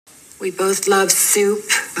We both love soup.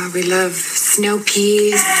 We love snow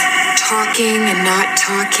peas, talking and not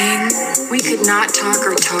talking. We could not talk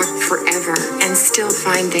or talk forever and still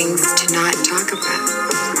find things to not talk about.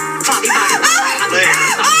 Bobby, Bobby.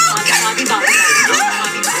 Bobby, Bobby.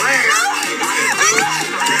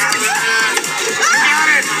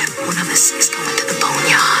 One of us is going to the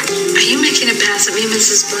boneyard. Are you making a pass at me,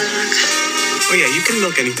 Mrs. Black? Oh yeah, you can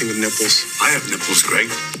milk anything with nipples. I have nipples, Greg.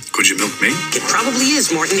 Could you milk me? It probably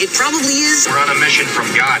is, Morton. It probably is. We're on a mission from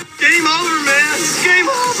God. Game over, man. Game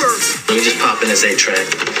over. Let me just pop in this 8-track,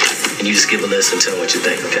 and you just give a listen and tell me what you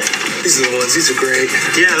think, okay? These are the ones. These are great.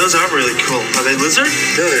 Yeah, those are really cool. Are they lizard?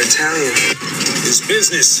 No, they're Italian. This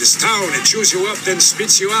business, this town, it chews you up, then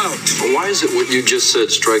spits you out. Why is it what you just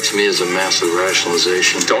said strikes me as a massive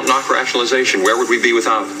rationalization? Don't knock rationalization. Where would we be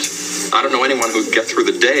without it? I don't know anyone who'd get through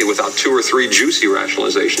the day without 2 or 3 juicy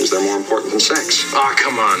rationalizations. They're more important than sex. Ah,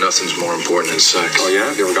 come on, nothing's more important than sex. Oh,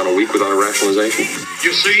 yeah? You ever gone a week without a rationalization?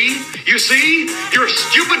 You see? Your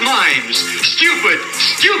stupid minds. Stupid.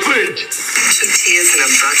 Some tears in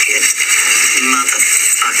a bucket.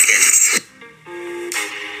 Motherfuckers.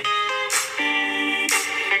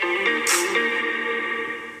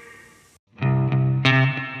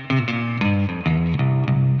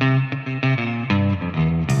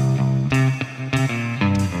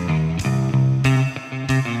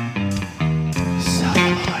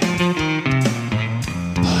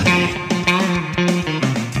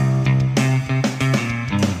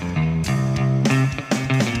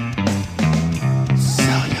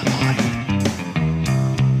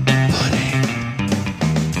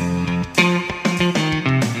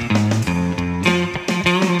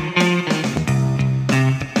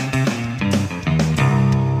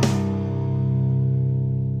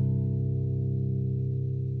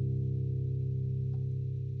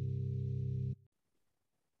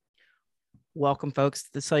 Welcome, folks, to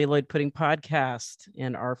the Celluloid Pudding Podcast.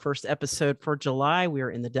 In our first episode for July, we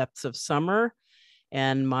are in the depths of summer,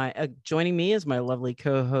 and joining me is my lovely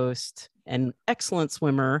co-host and excellent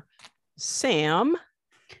swimmer, Sam.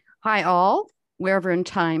 Hi, all. Wherever in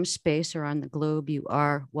time, space, or on the globe you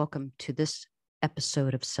are, welcome to this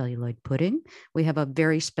episode of Celluloid Pudding. We have a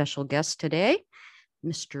very special guest today,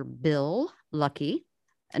 Mr. Bill Lucky,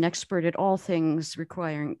 an expert at all things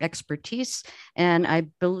requiring expertise, and I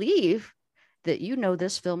believe that you know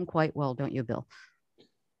this film quite well, don't you, Bill?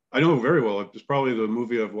 I know it very well. It's probably the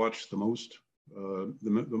movie I've watched the most, the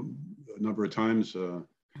number of times.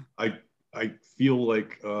 I feel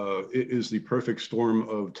like it is the perfect storm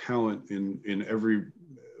of talent in every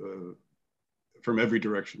from every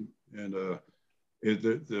direction, and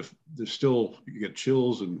there's still, you get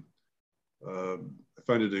chills, and I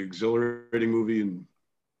find it an exhilarating movie, and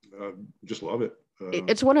just love it.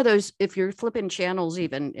 It's one of those, if you're flipping channels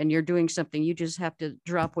even and you're doing something, you just have to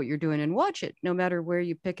drop what you're doing and watch it, no matter where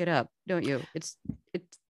you pick it up, don't you? It's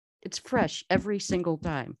fresh every single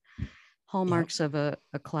time. Hallmarks of a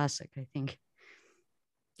classic, I think.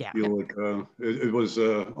 Yeah. I feel like it was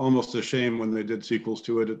almost a shame when they did sequels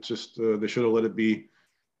to it. It's just they should have let it be. It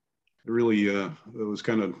really, it was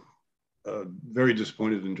kind of very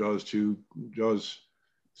disappointed in Jaws 2. Jaws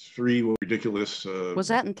 3 was ridiculous. Was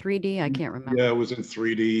that in 3D? I can't remember. Yeah, it was in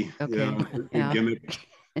 3D. Okay. Yeah. Gimmick.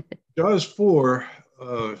 Jaws 4,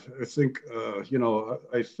 I think,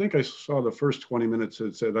 I think I saw the first 20 minutes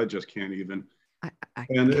and said, I just can't even. I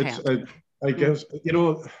guess,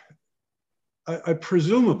 I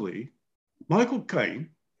presumably, Michael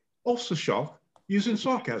Caine also shot using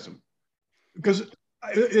sarcasm, because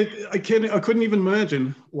I couldn't even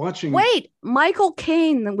imagine watching. Wait, Michael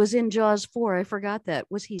Caine was in Jaws 4. I forgot that.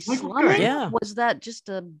 Was he slumming? Yeah. Was that just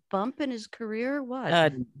a bump in his career?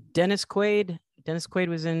 What? Dennis Quaid. Dennis Quaid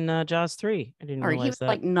was in Jaws 3. I didn't realize he was that.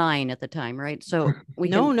 like 9 at the time, right? So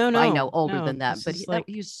No. I know older than that, but like,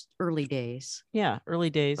 he was early days. Yeah, early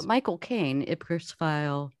days. But Michael Caine, Ipcress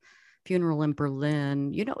File, Funeral in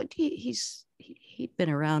Berlin. He'd been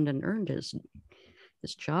around and earned his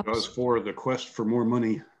chops. Jaws 4, the quest for more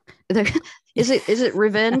money. Is it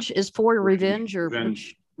revenge? Is 4 revenge or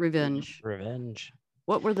Revenge. Revenge? Revenge.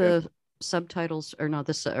 What were the subtitles, or not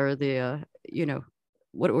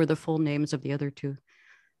what were the full names of the other two?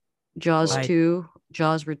 Jaws 2,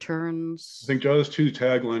 Jaws Returns. I think Jaws 2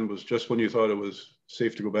 tagline was just when you thought it was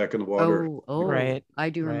safe to go back in the water. Oh, right. I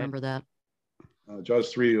do remember that.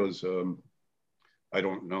 Jaws 3 was, I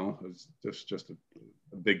don't know, it's just a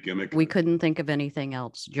big gimmick. We couldn't think of anything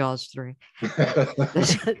else. Jaws 3.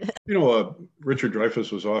 Richard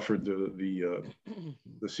Dreyfuss was offered the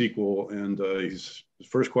sequel, and his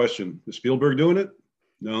first question: is Spielberg doing it?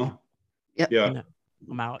 No. Yep. Yeah. No.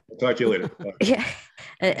 I'm out. I'll talk to you later. Bye. Yeah,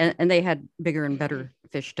 and they had bigger and better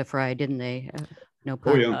fish to fry, didn't they? No Oh,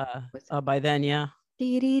 pun. yeah. By then, yeah. Roy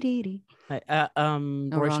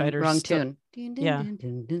Scheider's wrong still- tune. Dun, dun, Yeah. dun,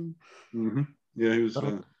 dun, dun. Mm-hmm. Yeah, he was.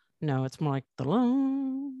 No, it's more like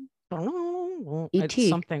E.T. It's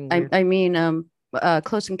something weird. I mean,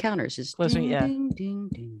 Close Encounters is Closing, ding, yeah. ding, ding,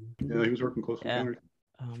 ding, ding. Yeah, he was working close. Yeah.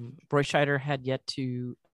 Roy Scheider had yet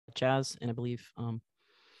to jazz, and I believe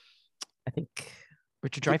I think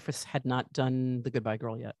Richard Dreyfuss had not done The Goodbye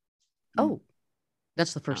Girl yet. Oh,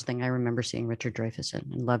 that's the first thing I remember seeing Richard Dreyfuss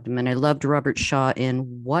in, and loved him. And I loved Robert Shaw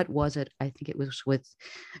in, what was it? I think it was with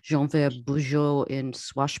Jean-Pierre Bugeaud in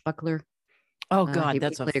Swashbuckler. Oh God, he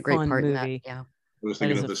that's a played a great fun part in movie. that. Yeah. I was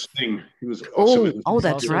thinking is of a- The Sting. He was awesome. in Oh, The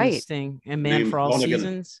that's Also in right. Sting and Man Named for All Flanagan.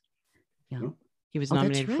 Seasons. Yeah. He was Oh, that's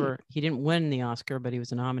nominated for. right. He didn't win the Oscar, but he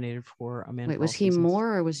was nominated for A Man. Wait, for was All he Seasons.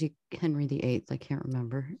 Moore or was he Henry VIII? I can't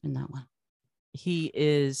remember in that one. He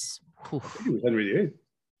is. He was Henry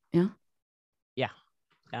VIII.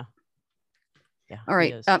 Yeah. All he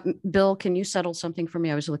right, is. Bill, can you settle something for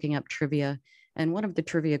me? I was looking up trivia, and one of the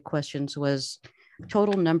trivia questions was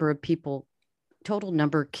total number killed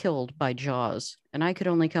by Jaws, and I could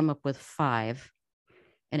only come up with 5,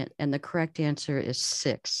 and the correct answer is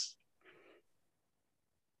 6.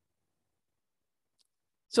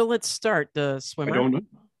 So let's start the I swimmer. don't know.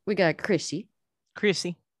 We got Chrissy.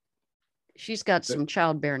 Chrissy. She's got some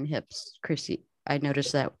childbearing hips. Chrissy, I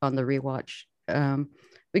noticed that on the rewatch.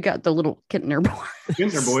 We got the little Kintner boy.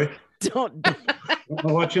 Kinder boy. Don't.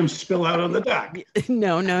 I'll watch him spill out on the dock.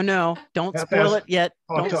 No. Don't Half spoil assed it yet.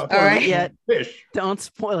 hot Don't top spoil right. it yet. Fish. Don't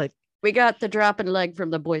spoil it. We got the dropping leg from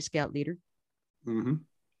the Boy Scout leader. Mm-hmm.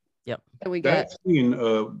 Yep. And we got That scene,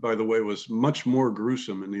 by the way, was much more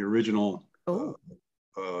gruesome in the original.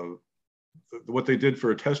 What they did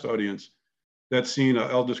for a test audience, that scene,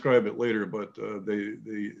 I'll describe it later, but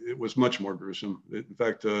it was much more gruesome. In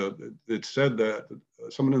fact, it said that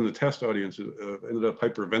someone in the test audience ended up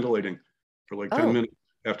hyperventilating for like 10 minutes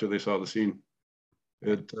after they saw the scene.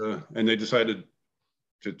 And they decided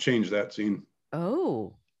to change that scene.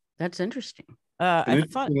 Oh, that's interesting. I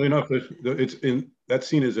thought Interestingly enough, that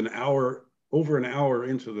scene is over an hour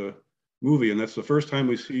into the movie, and that's the first time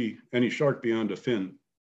we see any shark beyond a fin.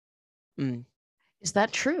 Is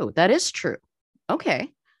that true? That is true.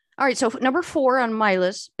 Okay. All right. So number 4 on my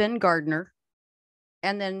list, Ben Gardner,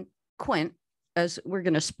 and then Quint. As we're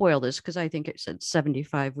going to spoil this because I think it said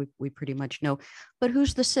 75. We pretty much know. But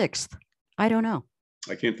who's the 6th? I don't know.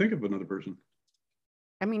 I can't think of another person.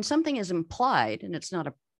 I mean, something is implied, and it's not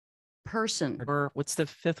a person. Or what's the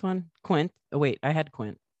 5th one? Quint. Oh wait, I had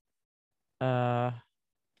Quint.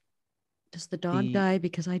 Does the dog die?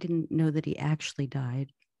 Because I didn't know that he actually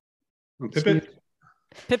died. Pippet.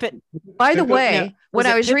 By the Tippett? way, Yeah. when Was it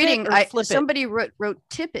I was Pippet reading, or Flippet? somebody wrote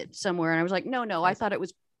Tippet somewhere, and I was like, no, I thought it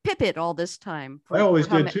was Pippet all this time. I always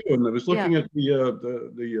for how did ma- too, and I was looking at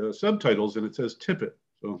the subtitles, and it says Tippett.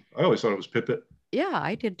 So I always thought it was Pippet. Yeah,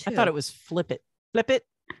 I did too. I thought it was Flip It. Flip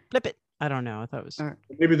It. I don't know. I thought it was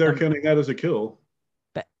Maybe they're counting that as a kill.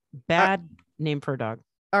 bad name for a dog.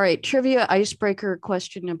 All right, trivia icebreaker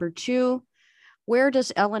question number 2. Where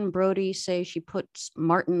does Ellen Brody say she puts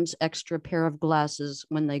Martin's extra pair of glasses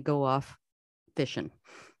when they go off fishing?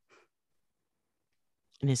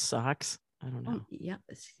 In his socks. I don't know. Oh, yeah,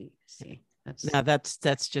 see.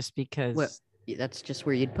 That's just because. Well, that's just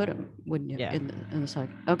where you'd put them, wouldn't you? Yeah. In the sock.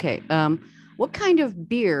 Okay. What kind of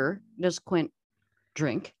beer does Quint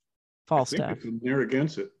drink? Falstaff.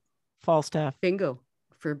 Narragansett. Falstaff. Bingo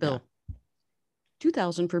for Bill.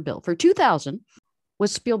 2000 for Bill. For 2000,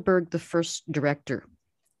 was Spielberg the first director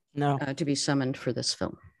No. to be summoned for this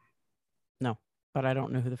film? No, but I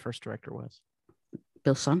don't know who the first director was.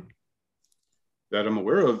 Bill's son? That I'm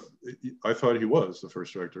aware of. I thought he was the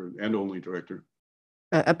first director and only director.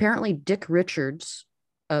 Apparently, Dick Richards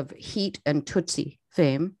of Heat and Tootsie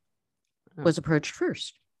fame was approached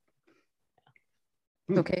first.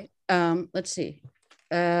 Okay. Let's see.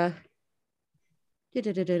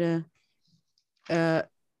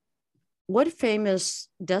 What famous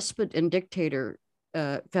despot and dictator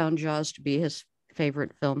found Jaws to be his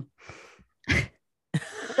favorite film?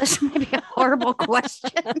 This may be a horrible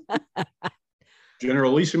question.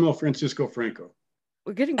 Generalissimo Francisco Franco.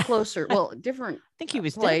 We're getting closer. Well, different. I think he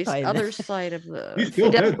was place, dead by other then. side of the He's still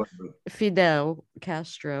dead. By the way. Fidel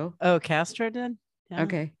Castro. Oh, Castro did? Yeah.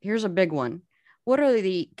 Okay, here's a big one. What are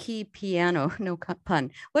the key piano, no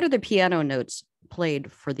pun, what are the piano notes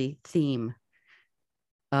played for the theme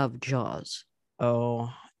of Jaws?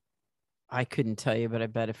 Oh, I couldn't tell you, but I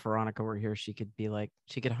bet if Veronica were here, she could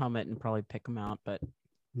hum it and probably pick them out, but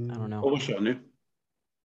I don't know. Polishani.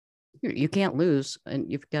 You can't lose,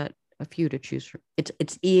 and you've got a few to choose from.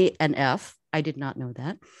 It's E and F. I did not know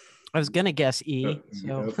that. I was gonna guess E.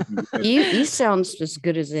 So E sounds as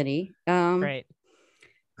good as any. right.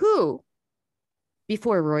 Who,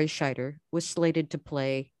 before Roy Scheider, was slated to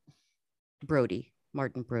play Brody,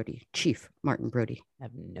 Martin Brody, Chief Martin Brody? I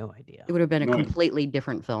have no idea. It would have been a completely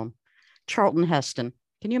different film. Charlton Heston.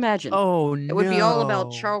 Can you imagine? Oh no! It would be all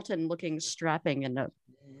about Charlton looking strapping and a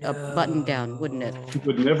button down, wouldn't it? He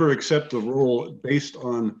would never accept the role based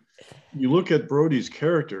on. You look at Brody's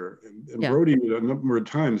character, and Brody a number of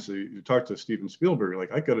times you talk to Steven Spielberg,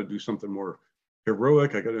 like, I got to do something more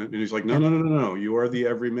heroic. And he's like, no. You are the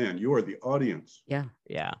everyman. You are the audience. Yeah.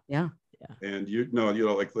 And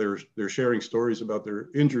like they're sharing stories about their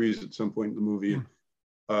injuries at some point in the movie.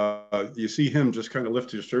 You see him just kind of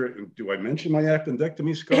lift his shirt and, do I mention my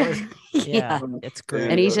appendectomy scar? Yeah, it's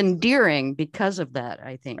great. And he's endearing because of that,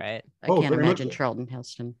 I think. Right. I can't imagine Charlton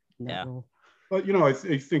Heston in that role. But, I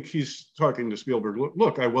think he's talking to Spielberg.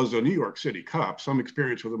 Look, I was a New York City cop, some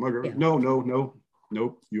experience with a mugger. Yeah. No,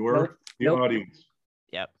 you are the audience.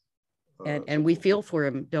 Yep. And we feel for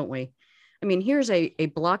him, don't we? I mean, here's a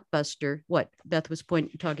blockbuster. What Beth was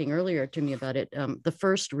talking earlier to me about it. The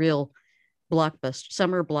first real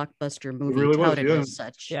summer blockbuster movie really touted as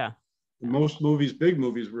such. Yeah. Most movies, big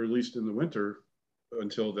movies, were released in the winter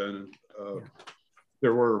until then.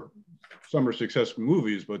 There were summer success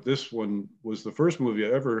movies, but this one was the first movie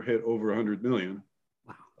I ever hit over 100 million.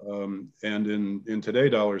 Wow. And in today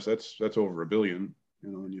dollars, that's over $1 billion.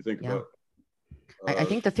 When you think about. I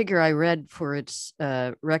think the figure I read for its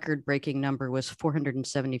record-breaking number was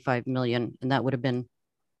 475 million, and that would have been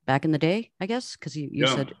back in the day, I guess, because you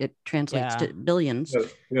said it translates to billions.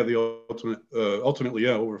 Yeah, the ultimately,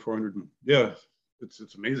 over 400.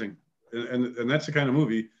 It's amazing, and that's the kind of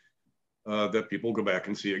movie that people go back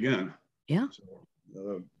and see again. Yeah.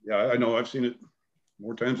 So, I know I've seen it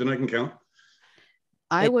more times than I can count.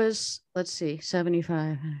 I was, let's see,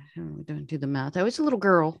 75. Don't do the math. I was a little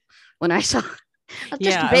girl when I saw.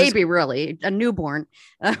 Just a baby, really, a newborn.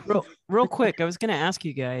 real quick, I was going to ask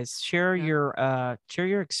you guys, share your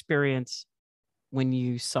experience when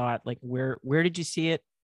you saw it. Like, where did you see it?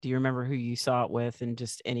 Do you remember who you saw it with, and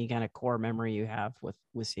just any kind of core memory you have with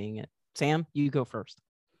seeing it? Sam, you go first.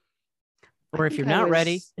 Or if you're not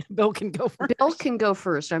ready, Bill can go first. Bill can go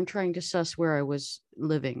first. I'm trying to suss where I was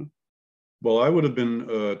living. Well, I would have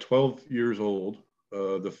been 12 years old.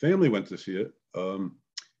 The family went to see it.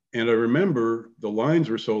 And I remember the lines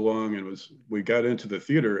were so long, and we got into the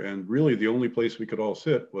theater, and really the only place we could all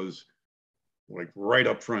sit was like right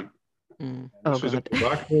up front. This was at the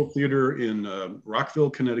Rockville Theater in Rockville,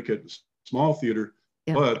 Connecticut, small theater,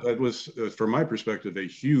 but that was, from my perspective, a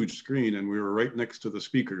huge screen, and we were right next to the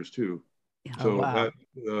speakers too. Yeah. So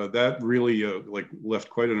that really left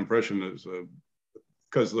quite an impression, as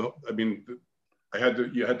because you had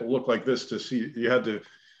to look like this to see.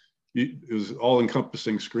 It was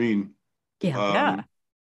all-encompassing screen.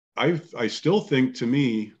 I still think, to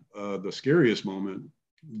me, the scariest moment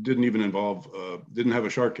didn't even involve, didn't have a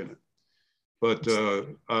shark in it. But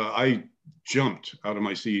I jumped out of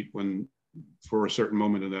my seat for a certain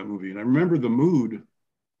moment in that movie. And I remember the mood.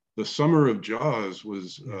 The summer of Jaws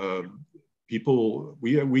was people,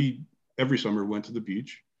 we every summer went to the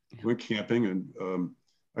beach, went camping, and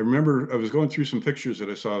I remember I was going through some pictures that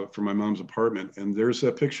I saw from my mom's apartment, and there's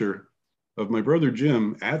that picture of my brother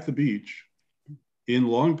Jim at the beach in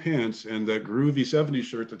long pants and that groovy 70s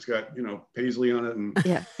shirt that's got, paisley on it,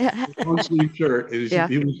 and long sleeve shirt.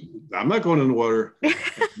 I'm not going in the water.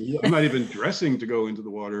 I'm not even dressing to go into the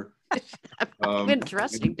water. I'm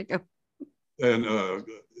dressing to go. And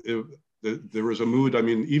there was a mood. I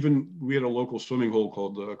mean, even we had a local swimming hole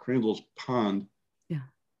called Crandall's Pond. Yeah.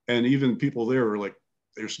 And even people there were like,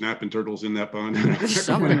 they're snapping turtles in that pond.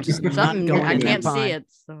 Something I can't see it.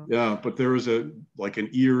 So. Yeah, but there was an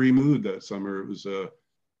eerie mood that summer. It was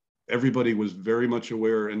everybody was very much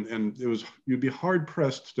aware, and it was, you'd be hard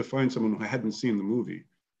pressed to find someone who hadn't seen the movie,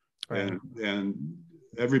 right. and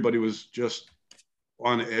everybody was just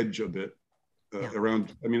on edge a bit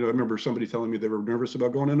around. I mean, I remember somebody telling me they were nervous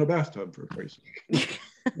about going in a bathtub for Christ's sake.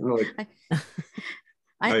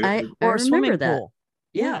 I remember that. Pool.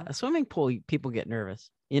 Yeah, a swimming pool, people get nervous.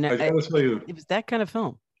 I gotta tell you, it was that kind of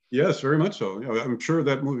film. Yes, very much so. I'm sure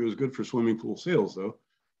that movie was good for swimming pool sales, though.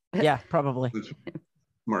 Yeah, probably.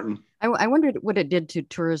 Martin. I wondered what it did to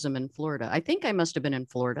tourism in Florida. I think I must have been in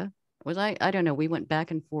Florida. Was I? I don't know. We went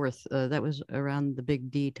back and forth. That was around the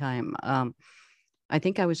Big D time. I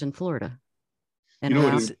think I was in Florida. And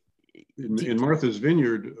in Martha's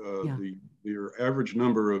Vineyard, your average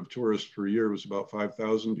number of tourists per year was about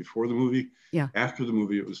 5,000 before the movie. Yeah. After the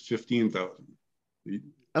movie, it was 15,000.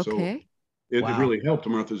 So Okay. it really helped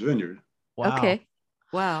Martha's Vineyard. Wow. Okay.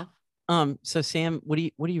 Wow. So Sam, what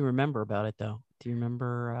do you remember about it though? Do you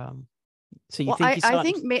remember? So you Well, think you saw I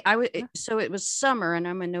think I was. So it was summer, and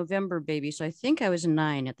I'm a November baby, so I think I was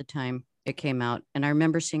 9 at the time it came out, and I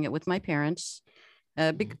remember seeing it with my parents,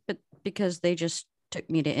 because they just took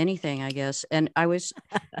me to anything, I guess, and I was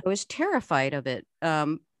terrified of it.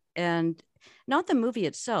 And not the movie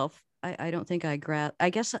itself. I don't think I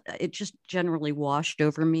guess it just generally washed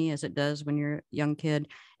over me as it does when you're a young kid.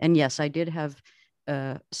 And yes, I did have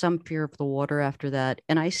some fear of the water after that,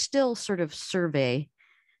 and I still sort of survey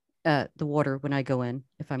the water when I go in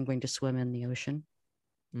if I'm going to swim in the ocean.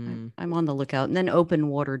 I'm on the lookout. And then open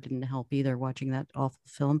water didn't help either, watching that awful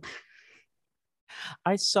film.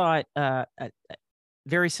 I saw it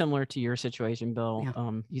very similar to your situation, Bill.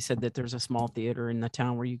 Yeah. You said that there's a small theater in the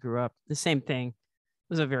town where you grew up. The same thing.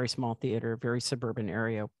 It was a very small theater, very suburban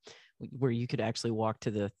area where you could actually walk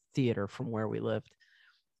to the theater from where we lived.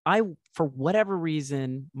 For whatever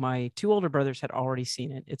reason, my 2 older brothers had already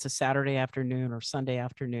seen it. It's a Saturday afternoon or Sunday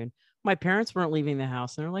afternoon. My parents weren't leaving the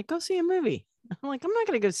house, and they're like, go see a movie. I'm like, I'm not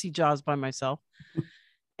going to go see Jaws by myself.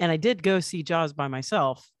 And I did go see Jaws by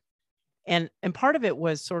myself. And part of it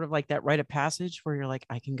was sort of like that rite of passage where you're like,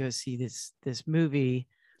 I can go see this movie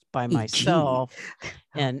by myself.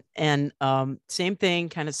 And same thing,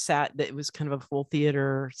 kind of it was kind of a full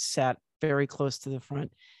theater, sat very close to the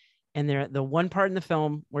front. And the one part in the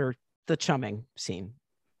film where the chumming scene,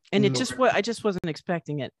 and it just I just wasn't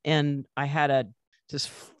expecting it, and I had just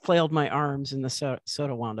flailed my arms, and the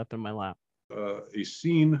soda wound up in my lap. A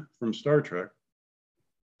scene from Star Trek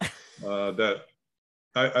that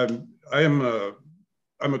I'm a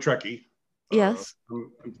Trekkie. Yes.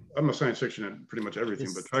 I'm a science fiction and pretty much everything,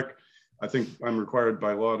 but Trek, I think I'm required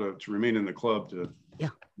by law to remain in the club to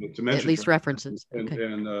mention at least references.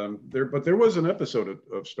 And there was an episode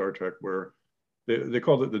of Star Trek where they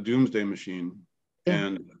called it the Doomsday Machine. Yeah.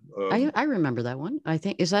 And I remember that one. I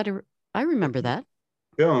remember that.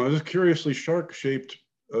 Yeah, it was a curiously shark-shaped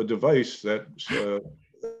device that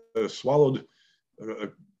swallowed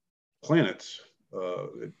planets.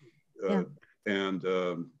 And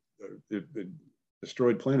it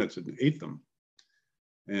destroyed planets and ate them.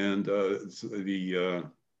 And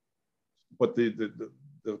but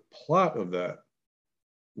the plot of that,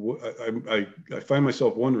 I find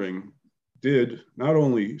myself wondering, did not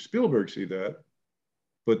only Spielberg see that,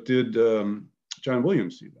 but did John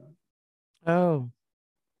Williams see that? Oh,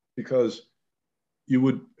 because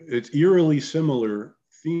it's eerily similar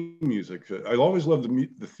theme music. I always loved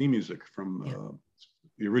the theme music from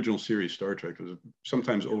the original series Star Trek. It was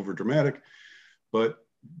sometimes over dramatic, but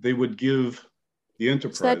they would give the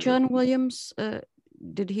Enterprise. Is that John Williams?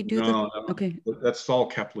 Did he do that? No, okay. That's Saul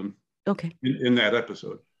Kaplan. Okay. In that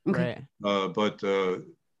episode. Okay. But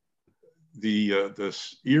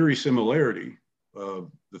this eerie similarity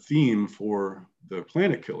of the theme for the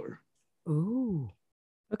Planet Killer. Ooh.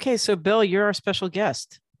 Okay, so Bill, you're our special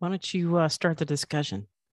guest. Why don't you start the discussion?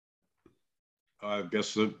 I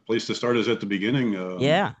guess the place to start is at the beginning.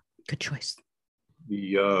 Yeah. Good choice.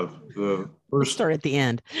 The first start at the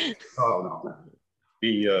end. Oh no.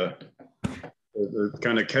 The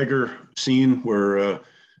kind of kegger scene where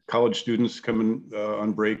college students coming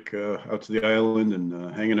on break out to the island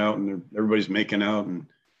and hanging out, and everybody's making out, and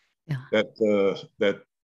that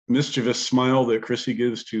mischievous smile that Chrissy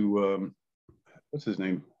gives to what's his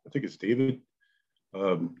name? I think it's David.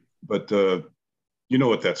 But you know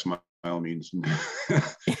what that smile means. In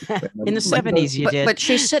the 70s, you did. But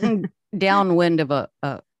she's sitting downwind of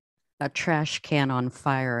a trash can on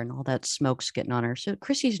fire, and all that smoke's getting on her. So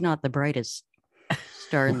Chrissy's not the brightest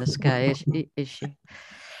star in the sky, is she?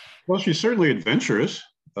 Well, she's certainly adventurous,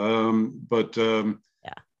 but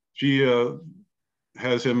she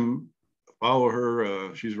has him follow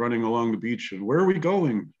her. She's running along the beach, and where are we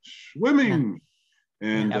going? Swimming.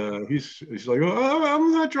 And he's like, oh,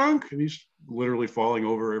 I'm not drunk. And he's literally falling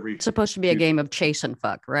over every... It's supposed to be a game of chase and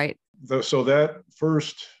fuck, right? So that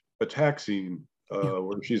first attack scene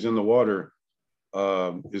where she's in the water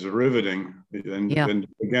is riveting. And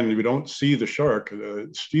again, we don't see the shark.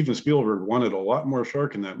 Steven Spielberg wanted a lot more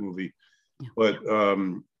shark in that movie. Yeah. But,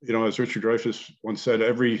 as Richard Dreyfuss once said,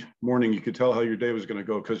 every morning you could tell how your day was going to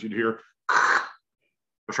go because you'd hear,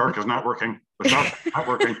 the shark is not working. The shark is not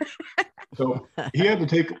working. So he had to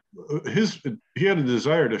take he had a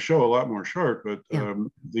desire to show a lot more shark, but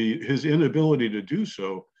his inability to do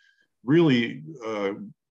so really,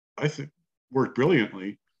 I think, worked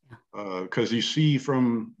brilliantly because you see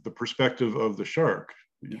from the perspective of the shark.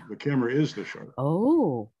 The camera is the shark.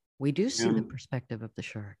 Oh, we do see the perspective of the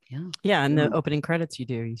shark. Yeah. Yeah, in the opening credits,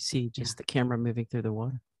 you see just the camera moving through the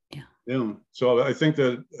water. Yeah. So I think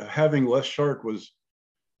that having less shark was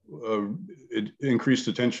it increased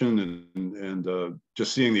attention and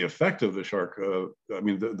just seeing the effect of the shark. I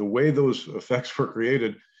mean, the way those effects were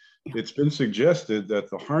created, it's been suggested that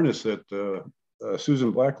the harness that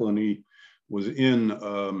Susan Blacklonie was in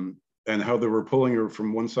and how they were pulling her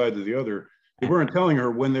from one side to the other, they weren't telling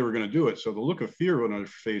her when they were going to do it. So the look of fear on her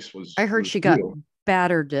face was. I heard she got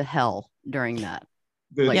battered to hell during that.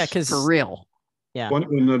 Because for real. Yeah.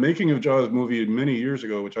 In the making of Jaws movie many years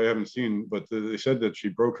ago, which I haven't seen, but they said that she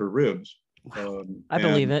broke her ribs. I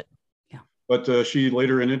believe it. Yeah. But she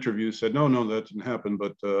later in interviews said, no, that didn't happen.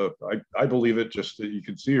 But I believe it. Just that you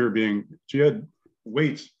could see her she had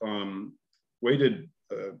weighted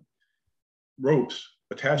ropes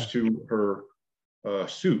attached to her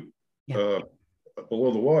suit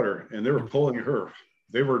below the water, and they were pulling her.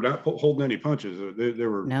 They were not holding any punches. They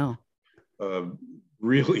were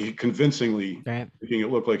really convincingly making it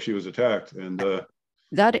look like she was attacked. And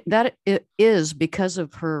that it is, because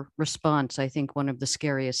of her response, I think one of the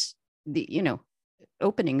scariest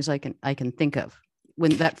openings I can think of.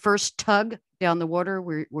 When that first tug down the water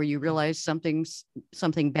where you realize something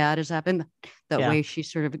bad has happened, that way she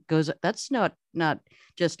sort of goes, that's not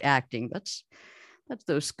just acting, that's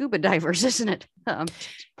those scuba divers, isn't it?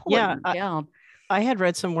 Pulling her down. I had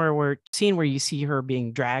read somewhere where you see her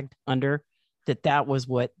being dragged under, that was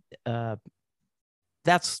what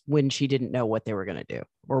that's when she didn't know what they were going to do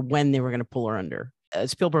or when they were going to pull her under.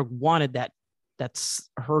 Spielberg wanted that. That's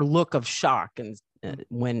her look of shock and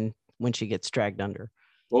when she gets dragged under.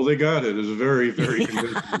 Well, they got it. It was very, very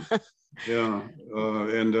convincing. Yeah.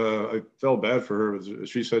 And I felt bad for her.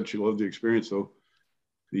 She said she loved the experience, though.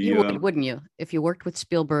 You would, wouldn't you? If you worked with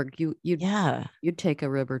Spielberg, you'd take a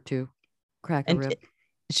rib or two, crack a rib.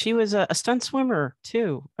 She was a stunt swimmer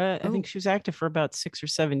too. I think she was active for about 6 or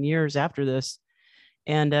 7 years after this.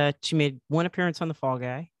 And she made one appearance on The Fall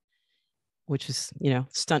Guy, which is,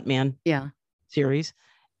 stuntman series.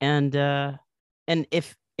 And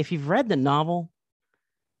if you've read the novel,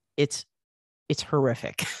 it's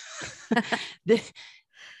horrific.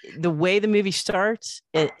 The way the movie starts,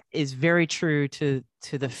 it is very true to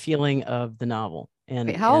the feeling of the novel. And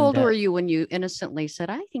wait, how old were you when you innocently said,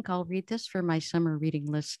 I think I'll read this for my summer reading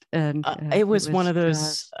list? And it was one of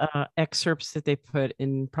those excerpts that they put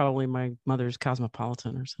in probably my mother's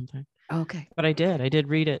Cosmopolitan or something. Okay. But I did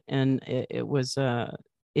read it, and it was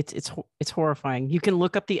it's horrifying. You can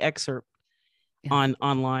look up the excerpt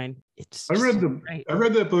online. I read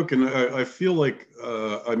that book, and I feel like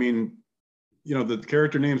the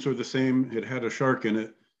character names were the same. It had a shark in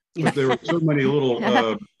it, but there were so many little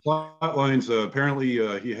plot lines.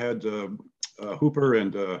 Apparently, he had Hooper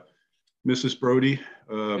and Mrs. Brody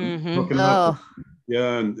hooking up.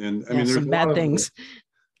 Yeah, and I mean, there's some bad things.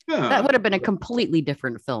 Yeah, that would have been a completely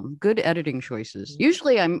different film. Good editing choices.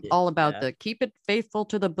 Usually, I'm all about the keep it faithful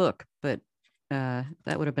to the book, but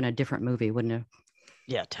that would have been a different movie, wouldn't it?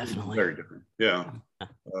 Yeah, definitely. Very different. Yeah,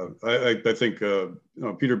 I think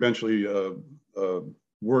Peter Benchley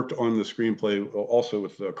worked on the screenplay also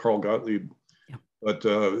with Carl Gottlieb, but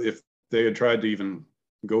if they had tried to even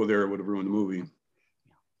go there, it would have ruined the movie.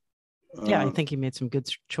 I think he made some good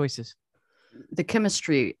choices. The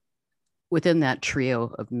chemistry within that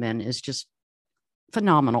trio of men is just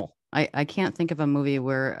phenomenal. I can't think of a movie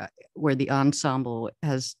where the ensemble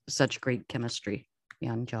has such great chemistry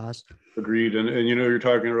beyond Jaws. Agreed. And you're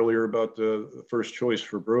talking earlier about the first choice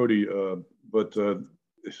for Brody, but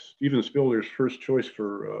Steven Spielberg's first choice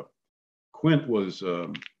for Quint was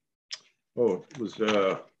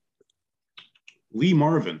Lee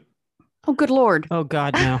Marvin. Oh, good Lord. Oh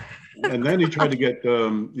God, no. And then he tried to get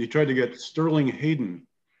Sterling Hayden,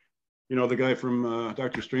 the guy from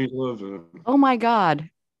Dr. Strangelove. Oh my God.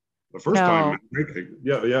 The first time.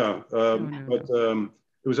 Yeah. But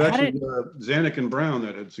it was actually Zanuck and Brown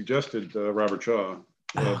that had suggested Robert Shaw.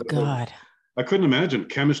 Oh God. I couldn't imagine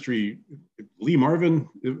chemistry. Lee Marvin,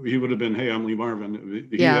 he would have been, hey, I'm Lee Marvin.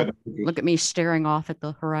 Look at me staring off at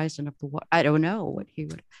the horizon of the water. I don't know what he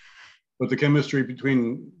would. But the chemistry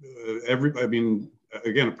between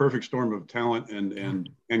again, a perfect storm of talent and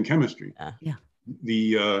chemistry. Yeah.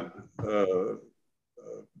 The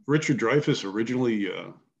Richard Dreyfuss originally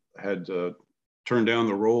had turned down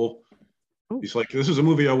the role. He's like, this is a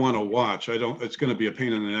movie I want to watch. It's going to be a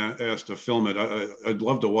pain in the ass to film it. I'd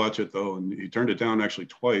love to watch it though. And he turned it down actually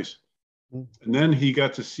twice. And then he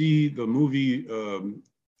got to see the movie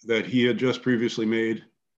that he had just previously made.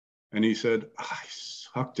 And he said, I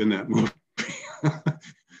sucked in that movie.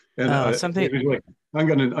 And something. He's like,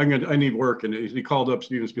 I need work. And he called up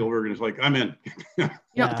Steven Spielberg and he's like, I'm in.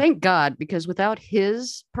 Thank God, because without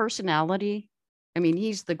his personality, I mean,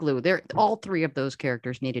 he's the glue. All three of those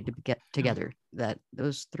characters needed to get together.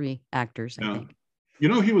 Those three actors, I think. You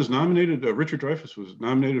know, he was nominated. Richard Dreyfuss was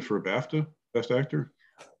nominated for a BAFTA, Best Actor.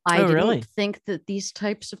 I didn't really think that these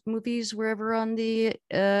types of movies were ever on the,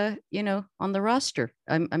 on the roster.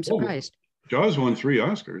 I'm surprised. Jaws won 3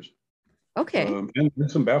 Oscars. Okay. And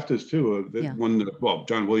some BAFTAs too.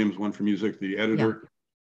 John Williams won for music. The editor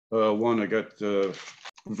won. I got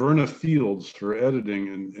Verna Fields for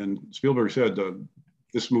editing, and Spielberg said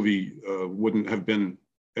this movie wouldn't have been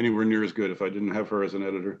anywhere near as good if I didn't have her as an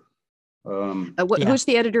editor. Who's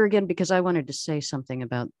the editor again? Because I wanted to say something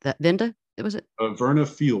about that. Vinda, was it? Verna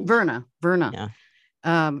Fields. Verna. Yeah.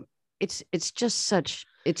 It's just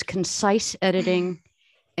it's concise editing,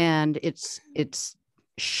 and it's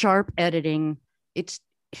sharp editing.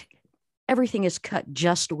 Everything is cut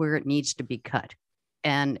just where it needs to be cut,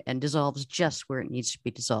 and dissolves just where it needs to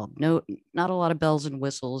be dissolved. No, not a lot of bells and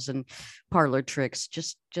whistles and parlor tricks.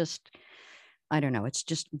 Just I don't know. It's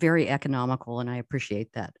just very economical, and I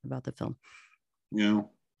appreciate that about the film. Yeah,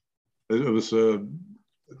 it was.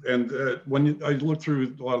 And when I looked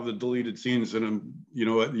through a lot of the deleted scenes, and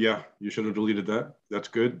you should have deleted that. That's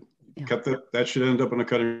good. Yeah. Cut that. That should end up on a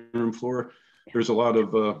cutting room floor. There's a lot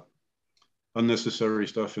of unnecessary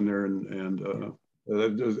stuff in there, and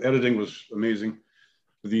the editing was amazing.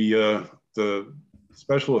 The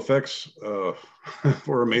special effects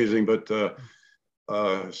were amazing, but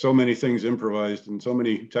so many things improvised and so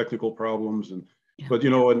many technical problems. But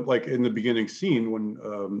and like in the beginning scene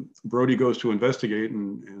when Brody goes to investigate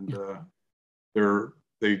and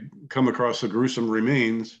they come across the gruesome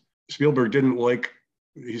remains, Spielberg didn't like.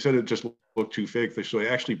 He said it just looked too fake. So they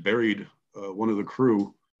actually buried one of the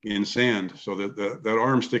crew in sand, so that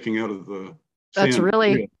arm sticking out of the sand. That's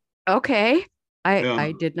really okay.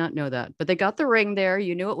 I did not know that, but they got the ring there.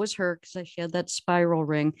 You knew it was her because she had that spiral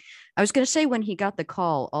ring. I was going to say when he got the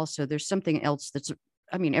call also, there's something else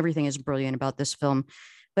everything is brilliant about this film,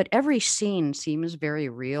 but every scene seems very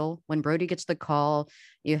real. When Brody gets the call,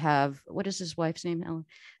 you have, what is his wife's name, Ellen?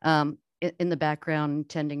 In the background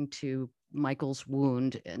tending to Michael's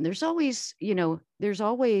wound. And there's always,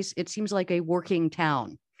 it seems like a working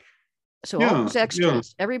town. So all those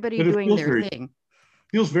extras, everybody doing their thing.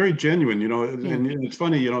 Feels very genuine, and it's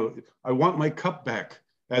funny, I want my cup back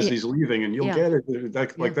as he's leaving, and you'll get it.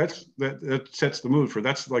 That sets the mood for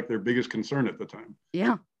that's like their biggest concern at the time.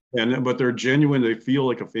 Yeah. But they're genuine. They feel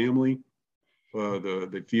like a family.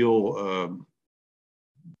 They feel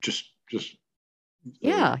just.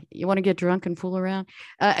 Yeah, you want to get drunk and fool around.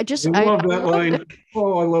 I love that line.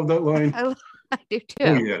 Oh, I love that line. I do too.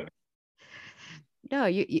 Oh yeah. No,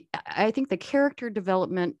 I think the character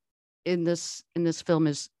development in this film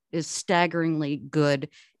is staggeringly good.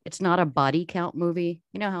 It's not a body count movie.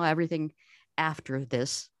 You know how everything after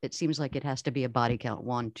this, it seems like it has to be a body count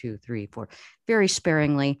 1, 2, 3, 4, very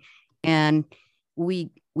sparingly. And we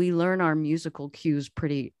learn our musical cues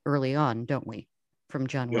pretty early on, don't we? From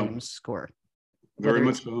John Williams' score. Very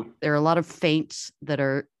much so. There are a lot of feints that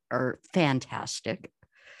are fantastic.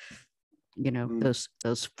 Those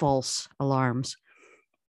false alarms.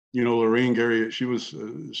 Lorraine Gary,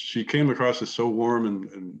 she came across as so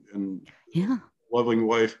warm and loving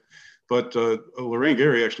wife, but Lorraine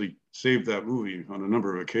Gary actually saved that movie on a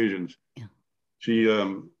number of occasions. Yeah. She,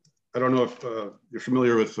 I don't know if you're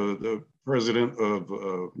familiar with the president of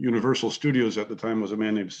Universal Studios at the time was a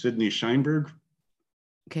man named Sidney Sheinberg.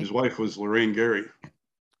 Okay. His wife was Lorraine Gary.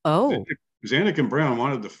 Oh. Zanuck and Brown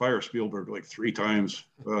wanted to fire Spielberg like 3 times.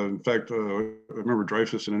 In fact, I remember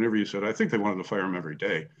Dreyfuss in an interview said, I think they wanted to fire him every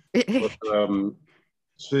day. But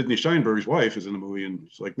Sidney Sheinberg's wife is in the movie, and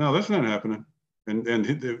it's like, no, that's not happening. And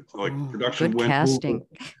production went casting.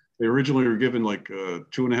 They originally were given like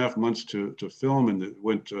 2.5 months to film, and it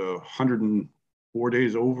went 104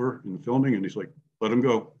 days over in filming, and he's like, let him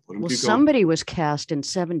go. Let him keep going. Somebody was cast in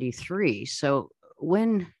 1973. So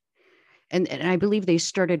when... And I believe they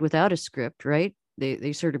started without a script, right?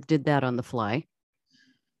 They sort of did that on the fly.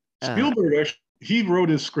 Spielberg actually, he wrote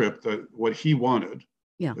his script, what he wanted.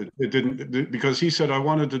 Yeah. It didn't, because he said, I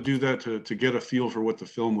wanted to do that to get a feel for what the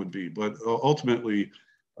film would be. But ultimately,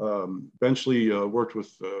 Benchley worked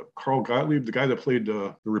with Carl Gottlieb, the guy that played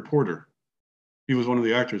the reporter. He was one of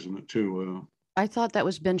the actors in it too. I thought that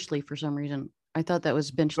was Benchley for some reason. I thought that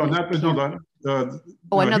was Benchley. Another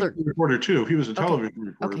reporter too. He was a television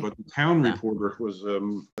reporter, but the town reporter was.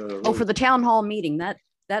 For the town hall meeting, that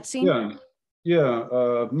scene.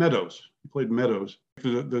 Yeah. Meadows. He played Meadows,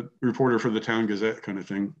 the reporter for the Town Gazette kind of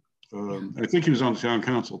thing. I think he was on the town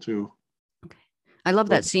council too. I love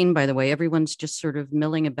that scene, by the way. Everyone's just sort of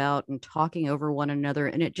milling about and talking over one another,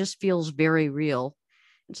 and it just feels very real.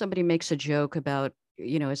 And somebody makes a joke about,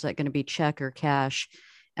 is that going to be check or cash?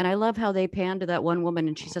 And I love how they pan to that one woman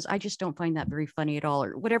and she says, I just don't find that very funny at all,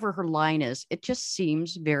 or whatever her line is. It just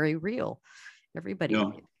seems very real. Everybody.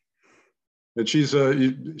 Yeah. And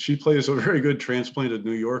she plays a very good transplanted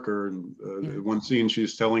New Yorker. And one scene,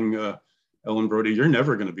 she's telling Ellen Brody, "You're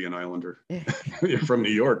never going to be an Islander. You're from New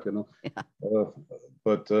York, Yeah.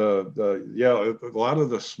 A lot of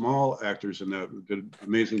the small actors in that did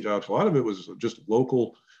amazing jobs. A lot of it was just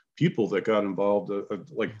local people that got involved.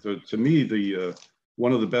 To me,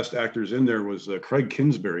 one of the best actors in there was Craig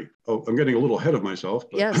Kingsbury. Oh, I'm getting a little ahead of myself.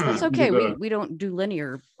 But yes, that's okay. We don't do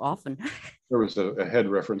linear often. There was a head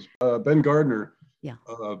reference. Ben Gardner. Yeah.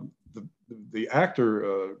 The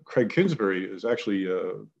actor Craig Kingsbury is actually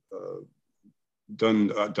done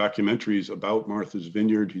documentaries about Martha's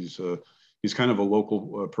Vineyard. He's kind of a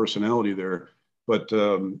local personality there. But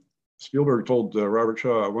Spielberg told Robert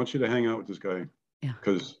Shaw, "I want you to hang out with this guy,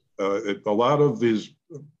 because a lot of these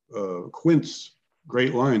Quint's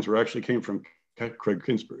great lines actually came from Craig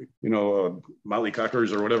Kingsbury.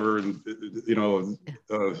 Mollycockers or whatever, and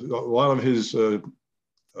a lot of his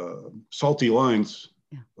salty lines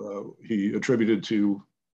he attributed to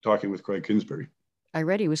talking with Craig Kingsbury." I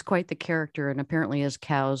read he was quite the character, and apparently his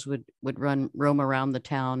cows would roam around the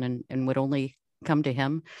town and would only come to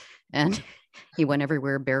him, and he went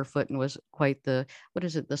everywhere barefoot and was quite the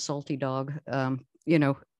salty dog,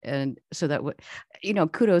 and so that would,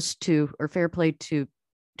 kudos to, or fair play to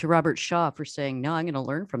Robert Shaw for saying, no, I'm going to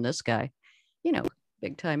learn from this guy,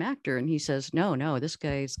 big time actor, and he says, no, this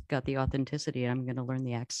guy's got the authenticity. I'm going to learn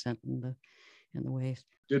the accent and the ways.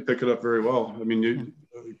 Did pick it up very well. I mean, you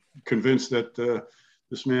convinced that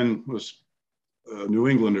this man was New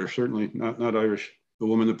Englander, certainly not Irish. The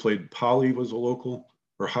woman that played Polly was a local,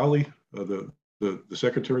 or Holly, the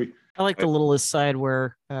secretary. I like the little aside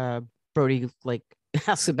where Brody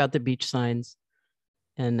asks about the beach signs,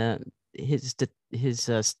 and his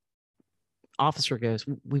officer goes,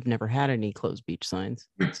 "We've never had any closed beach signs."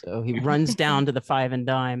 So he runs down to the Five and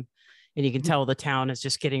Dime, and you can tell the town is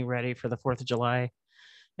just getting ready for the 4th of July.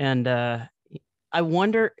 And I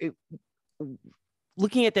wonder,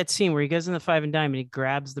 looking at that scene where he goes in the Five and Dime and he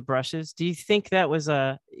grabs the brushes, do you think that was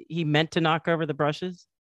he meant to knock over the brushes?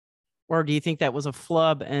 Or do you think that was a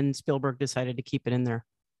flub and Spielberg decided to keep it in there?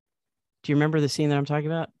 Do you remember the scene that I'm talking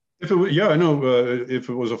about? I know. If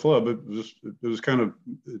it was a flub, it was kind of,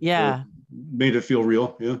 made it feel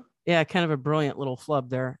real. Yeah. Yeah. Kind of a brilliant little flub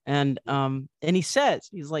there. And he says,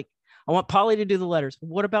 he's like, "I want Polly to do the letters.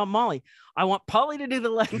 What about Molly? I want Polly to do the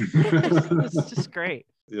letters." It's just great.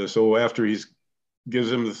 Yeah. So after he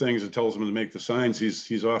gives him the things and tells him to make the signs,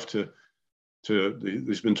 he's off to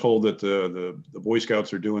he's been told that the Boy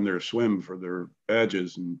Scouts are doing their swim for their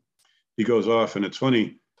badges, and he goes off. And it's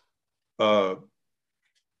funny,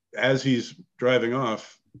 as he's driving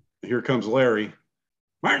off, here comes Larry.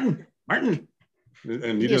 Martin.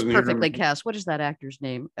 And he doesn't perfectly cast. What is that actor's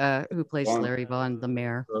name? Who plays Larry Vaughn, the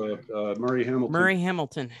mayor? Murray Hamilton. Murray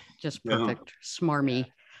Hamilton. Just perfect. Smarmy.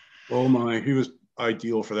 Oh my, he was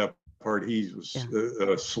ideal for that part. He was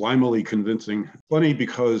slimily convincing. Funny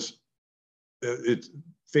because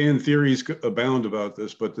fan theories abound about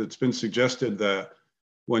this, but it's been suggested that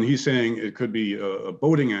when he's saying it could be a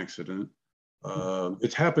boating accident,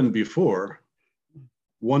 it's happened before.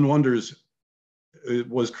 One wonders,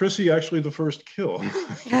 was Chrissy actually the first kill?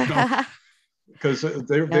 Because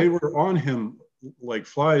they were on him like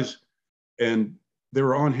flies, and they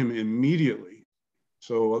were on him immediately.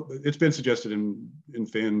 So it's been suggested in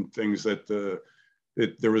fan things that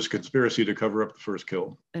there was conspiracy to cover up the first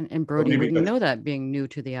kill. And Brody wouldn't know that, being new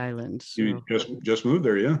to the island. So. He just moved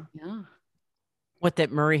there, yeah. Yeah. What,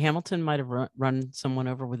 that Murray Hamilton might have run someone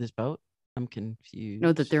over with his boat? I'm confused.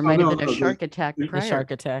 No, that there might have been a shark attack prior. A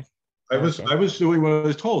shark attack. I was doing what I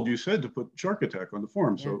was told. You said to put shark attack on the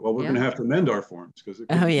form. So we're going to have to amend our forms because.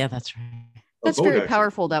 Oh yeah, that's right. That's very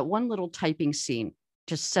powerful. That one little typing scene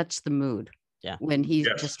just sets the mood. Yeah. When he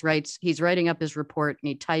just writes, he's writing up his report and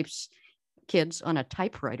he types kids on a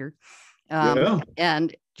typewriter,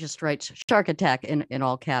 and just writes shark attack in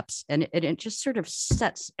all caps, and it just sort of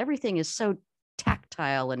sets, everything is so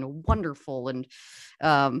tactile and wonderful. And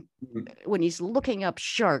when he's looking up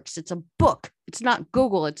sharks, it's a book. It's not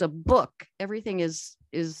Google. It's a book. Everything is.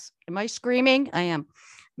 Am I screaming? I am.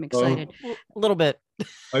 I'm excited. A little bit.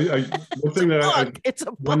 One thing that it's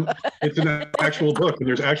a book. It's an actual book, and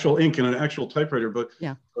there's actual ink and an actual typewriter. But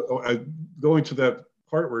going to that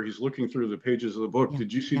part where he's looking through the pages of the book. Yeah,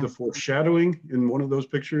 Did you see yeah. the foreshadowing in one of those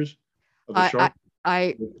pictures of the shark?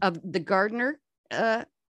 I of the gardener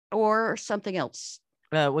or something else.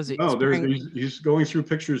 Was it? No, he's going through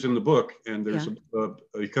pictures in the book, and there's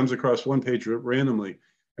he comes across one page randomly,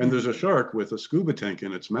 and there's a shark with a scuba tank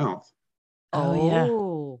in its mouth.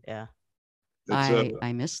 Oh, yeah.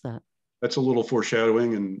 I missed that. That's a little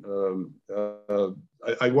foreshadowing, and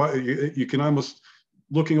you can almost,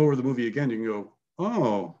 looking over the movie again, you can go,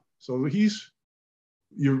 oh, so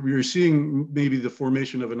you're seeing maybe the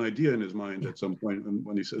formation of an idea in his mind at some point, and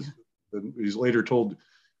when he says, and he's later told,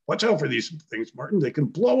 watch out for these things, Martin, they can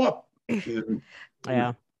blow up. And,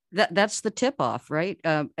 yeah. That's the tip off, right?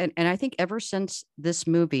 And I think ever since this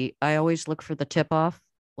movie, I always look for the tip off.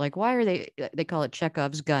 Like, why are they call it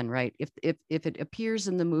Chekhov's gun, right? If it appears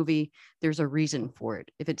in the movie, there's a reason for it.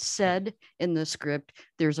 If it's said in the script,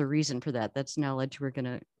 there's a reason for that. That's knowledge we're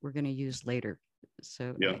gonna use later.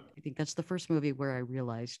 So yeah. I think that's the first movie where I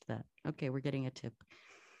realized that, okay, we're getting a tip.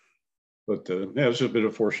 But yeah, it's just a bit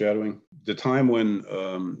of foreshadowing. The time when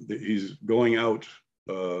he's going out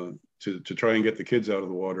to try and get the kids out of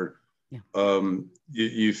the water,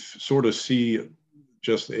 you sort of see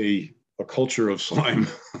just a culture of slime.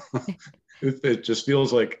 It just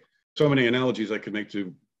feels like so many analogies I could make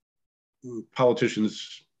to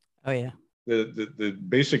politicians. Oh yeah.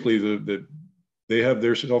 Basically they have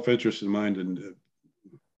their self-interest in mind, and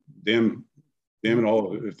damn it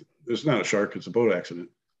all, if it's not a shark, it's a boat accident.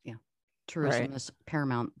 Yeah. Tourism is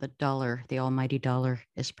paramount. The almighty dollar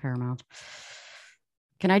is paramount.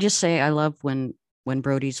 Can I just say, I love when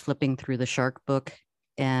Brody's flipping through the shark book,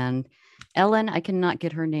 and Ellen, I cannot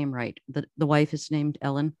get her name right. The wife is named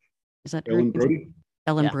Ellen. Is that Ellen her? Brody?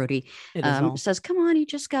 Ellen Brody says, come on, he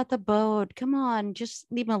just got the boat. Come on, just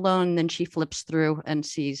leave him alone. And then she flips through and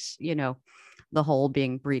sees, the hole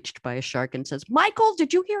being breached by a shark, and says, Michael,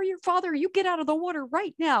 did you hear your father? You get out of the water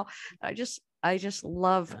right now. I just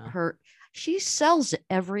love her. She sells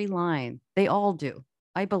every line. They all do.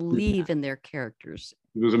 I believe in their characters.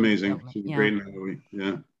 It was amazing. She was great in that movie.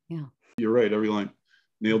 Yeah. Yeah. You're right. Every line.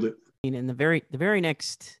 Nailed it. And the very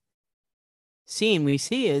next scene we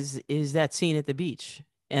see is that scene at the beach,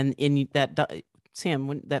 and in that Sam,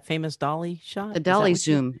 when that famous dolly shot, the dolly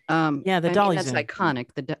zoom. The dolly that's zoom. Iconic.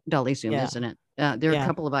 The dolly zoom, isn't it? There are a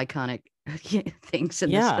couple of iconic things in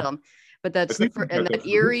this film, but that's that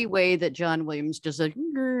eerie way that John Williams does it,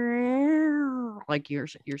 like your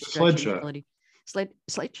sled shot.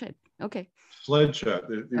 Sled shot. Okay. Sled shot.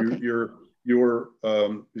 The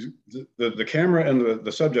camera and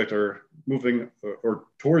the subject are moving or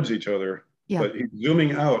towards each other, but he's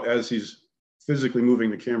zooming out as he's physically moving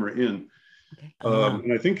the camera in. Okay.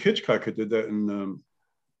 And I think Hitchcock did that in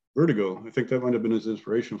Vertigo. I think that might have been his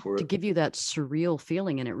inspiration for it. To give you that surreal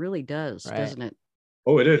feeling, and it really does, doesn't it?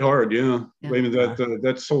 Oh, it hit hard, yeah. I mean,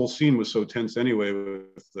 that whole scene was so tense anyway,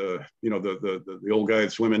 with the old guy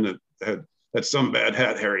swimming that had "That's some bad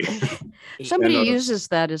hat, Harry." Somebody uses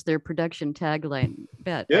that as their production tagline.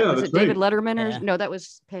 Bet. Yeah, was it David Letterman or no? That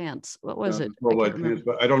was Pants. What was it? Pants,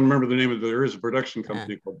 but I don't remember the name of it. There is a production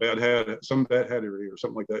company called Bad Hat, some Bad Hat Harry or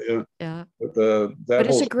something like that. Yeah. Yeah. But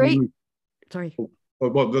it's a great. Sorry.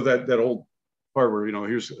 Well, that old part where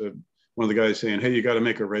here's one of the guys saying, "Hey, you got to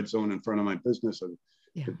make a red zone in front of my business."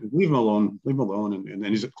 Leave him alone. And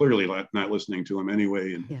he's clearly not listening to him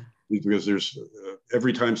anyway. And because there's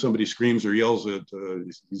every time somebody screams or yells at,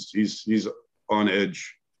 he's on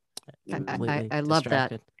edge. I love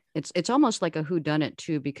that. It's almost like a whodunit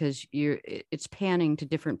too, because it's panning to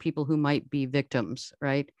different people who might be victims,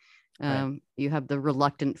 right? You have the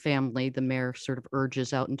reluctant family. The mayor sort of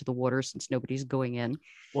urges out into the water since nobody's going in.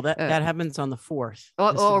 Well, that happens on the 4th.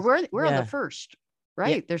 We're on the 1st,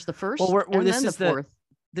 right? Yeah. There's the 1st. Well, and then the 4th.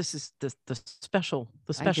 This is the special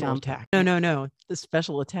attack. No. The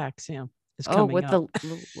special attack, Sam, is coming up.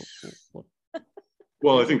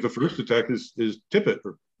 Well, I think the first attack is Tippett.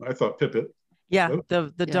 Or I thought Pippet. Yeah,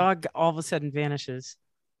 the dog all of a sudden vanishes.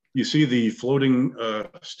 You see the floating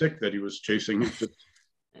stick that he was chasing,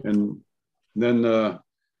 and then I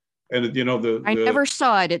never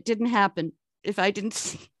saw it. It didn't happen. If I didn't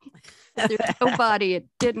see, there's no body. It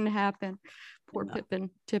didn't happen. Poor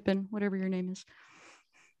Tippin, whatever your name is.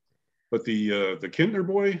 But the Kintner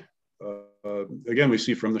boy, again, we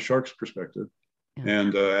see from the shark's perspective,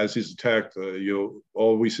 and as he's attacked,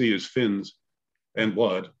 all we see is fins and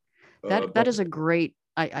blood. That is a great.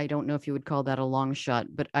 I don't know if you would call that a long shot,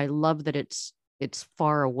 but I love that it's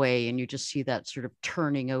far away and you just see that sort of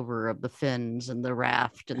turning over of the fins and the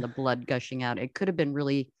raft and the blood gushing out. It could have been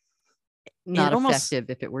really not effective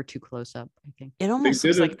if it were too close up. I think it almost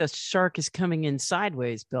looks like the shark is coming in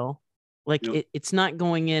sideways, Bill. Like it's not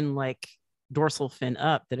going in like dorsal fin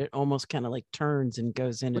up, that it almost kind of like turns and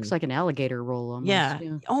goes in. Looks like an alligator roll almost. Yeah,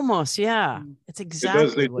 almost. Yeah. It's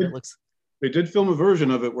exactly what it looks. They did film a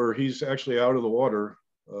version of it where he's actually out of the water.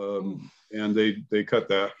 And they cut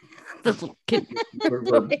that.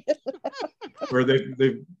 where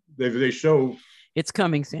they show it's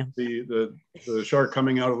coming, Sam. The shark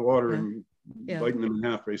coming out of the water and biting them in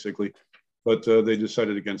half, basically. But they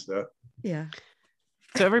decided against that. Yeah.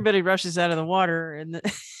 So everybody rushes out of the water, and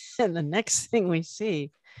the next thing we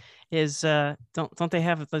see is don't they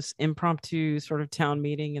have this impromptu sort of town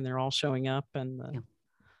meeting, and they're all showing up, and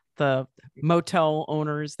the motel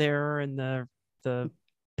owner is there, and the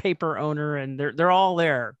paper owner, and they're all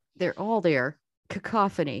there. They're all there.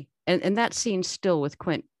 Cacophony, and that scene still with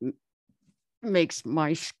Quint makes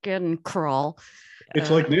my skin crawl. It's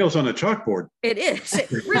like nails on a chalkboard. It is.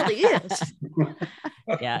 It really is.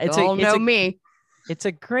 Yeah, it's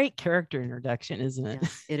a great character introduction, isn't it?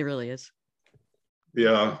 Yeah, it really is.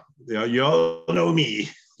 Yeah, you all know me.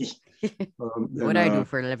 What I do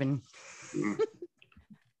for a living.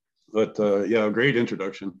 But great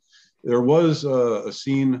introduction. There was a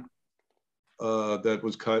scene that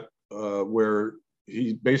was cut where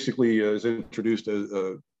he basically is introduced as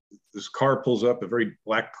this car pulls up, a very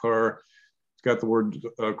black car. It's got the word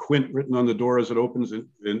Quint written on the door as it opens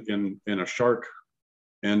in a shark.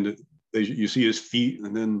 And you see his feet,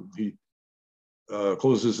 and then he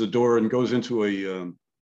closes the door and goes into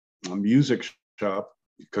a music shop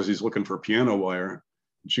because he's looking for piano wire.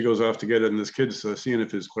 And she goes off to get it, and this kid's seeing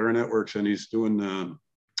if his clarinet works, and he's doing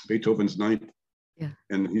Beethoven's Ninth. Yeah.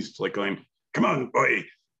 And he's like going, "Come on, boy."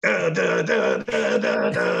 And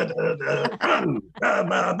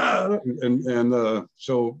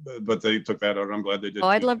so, but they took that out. I'm glad they did. Oh,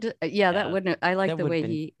 I'd love to. Yeah, that wouldn't. I like the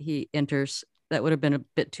way he enters. That would have been a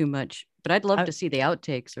bit too much, but I'd love to see the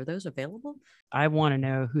outtakes. Are those available? I want to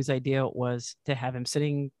know whose idea it was to have him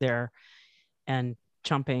sitting there and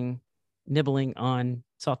nibbling on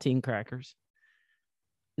saltine crackers.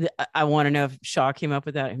 I want to know if Shaw came up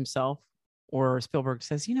with that himself, or Spielberg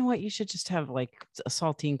says, you know what, you should just have like a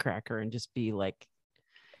saltine cracker and just be like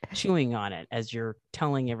chewing on it as you're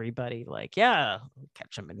telling everybody, like, yeah,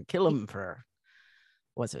 catch him and kill him for,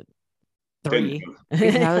 was it 3?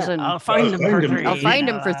 I'll find him for 3. I'll find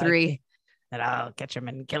him for 3. And I'll catch him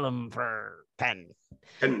and kill him for 10.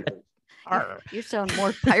 You sound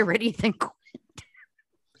more piratey than Quint.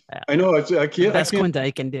 I know. I can't. That's Quint I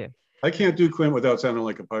can do. I can't do Quint without sounding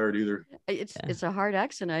like a pirate either. It's a hard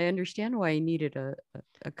accent. I understand why he needed a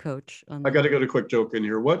coach. I got to get a quick joke in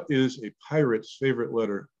here. What is a pirate's favorite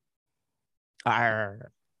letter?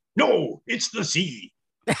 R. No, it's the C.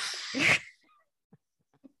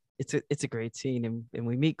 It's a great scene, and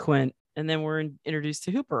we meet Quint, and then we're introduced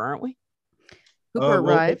to Hooper, aren't we? Hooper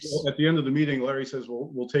arrives. At the end of the meeting, Larry says,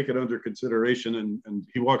 we'll take it under consideration, and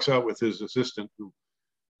he walks out with his assistant, who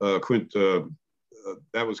Quint,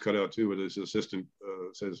 that was cut out too, but his assistant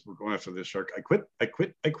says, we're going after this shark. I quit. I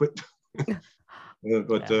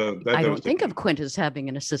don't think of Quint as having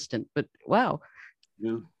an assistant, but wow.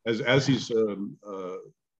 Yeah, as he's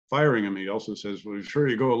firing him, he also says, well, sure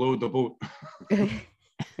you go load the boat.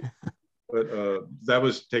 But that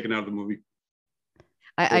was taken out of the movie.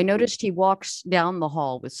 I noticed he walks down the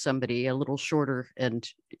hall with somebody a little shorter, and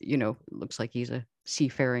looks like he's a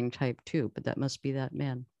seafaring type too, but that must be that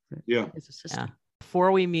man. Yeah. His assistant. Yeah.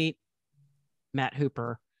 Before we meet Matt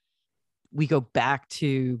Hooper, we go back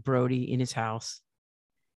to Brody in his house,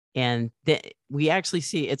 and we actually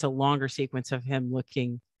see it's a longer sequence of him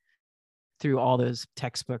looking through all those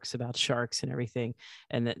textbooks about sharks and everything,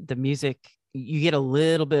 and the music. You get a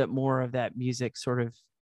little bit more of that music sort of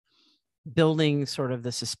building sort of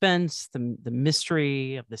the suspense, the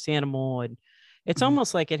mystery of this animal. And it's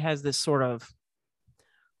almost like it has this sort of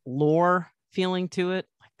lore feeling to it,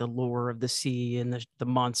 like the lore of the sea and the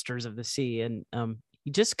monsters of the sea. And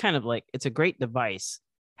you just kind of like, it's a great device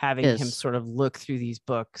having him sort of look through these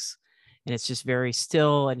books, and it's just very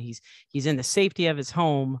still, and he's in the safety of his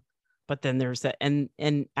home. But then there's that, and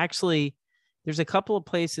actually there's a couple of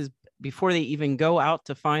places before they even go out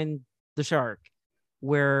to find the shark,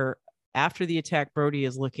 where after the attack, Brody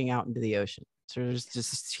is looking out into the ocean. So there's just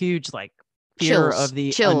this huge like fear of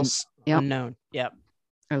the unknown. Yep.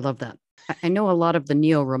 I love that. I know a lot of the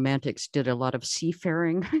neo-romantics did a lot of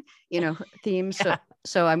seafaring, themes. Yeah.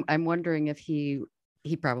 So I'm wondering if he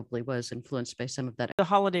probably was influenced by some of that. The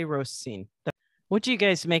holiday roast scene. What do you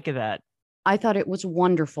guys make of that? I thought it was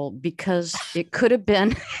wonderful because it could have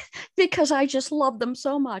been because I just love them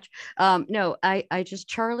so much. No, I just,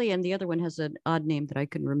 Charlie, and the other one has an odd name that I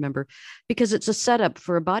couldn't remember, because it's a setup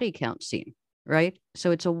for a body count scene. right?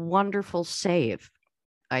 So it's a wonderful save,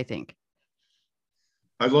 I think.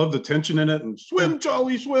 I love the tension in it. And swim,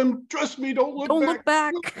 Charlie, swim. Trust me, don't look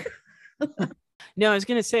back. No, I was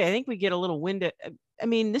going to say, I think we get a little window. I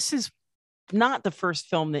mean, this is not the first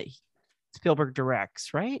film that Spielberg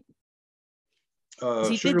directs, right?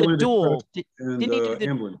 He did the Duel. Didn't he do the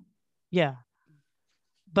Amblin. Yeah.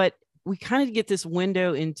 But we kind of get this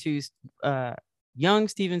window into young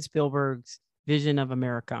Steven Spielberg's vision of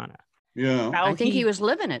Americana. Yeah. I think he was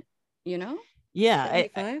living it, you know? Yeah.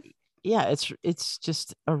 It's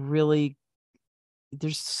just a really,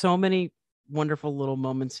 there's so many wonderful little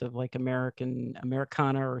moments of like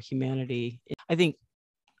Americana or humanity. I think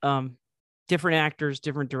different actors,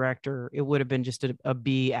 different director, it would have been just a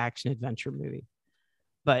B action adventure movie.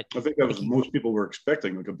 But I think that was most people were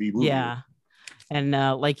expecting, like a B movie. Yeah. And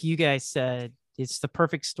like you guys said, it's the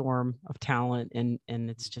perfect storm of talent, and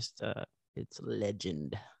it's just it's a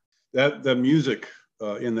legend. That music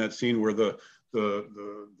in that scene where the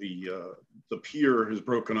pier is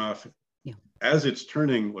broken off, yeah, as it's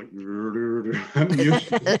turning, like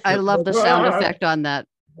I love the sound effect on that.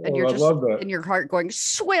 And you're I just love that. in your heart going,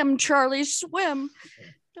 swim, Charlie, swim.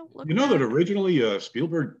 Don't look You know back. that originally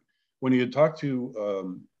Spielberg, when he had talked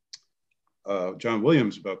to John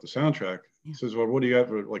Williams about the soundtrack, he says, well, what do you have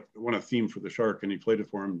for, like, I want a theme for the shark? And he played it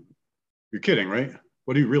for him. You're kidding, right?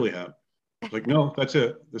 What do you really have? Like, no, that's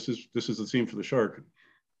it. This is the theme for the shark.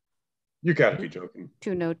 You got to be joking.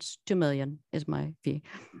 2 notes, 2 million is my fee.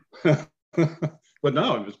 But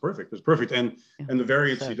no, it was perfect. It was perfect. And the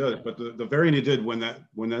variants he does, but the variant he did when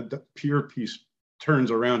that pier piece turns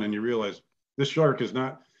around and you realize this shark is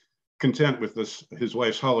not content with his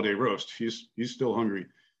wife's holiday roast. He's still hungry.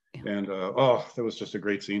 Yeah. And that was just a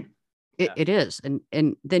great scene. It is.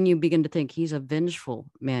 And then you begin to think he's a vengeful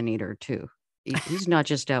man eater too. He's not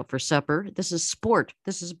just out for supper. This is sport.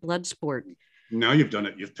 This is blood sport. Now you've done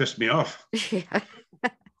it. You've pissed me off. Yeah.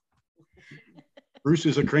 Bruce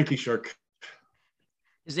is a cranky shark.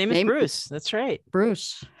 His name is Bruce. That's right.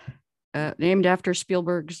 Bruce. Named after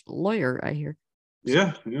Spielberg's lawyer, I hear.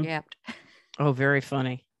 Yeah. Yapped. Oh, very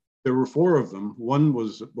funny. There were 4 of them. One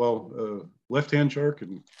was, left-hand shark,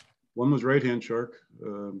 and one was right-hand shark.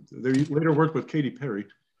 They later worked with Katy Perry,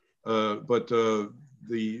 but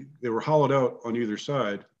they were hollowed out on either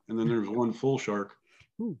side, and then there was one full shark,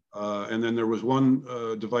 and then there was one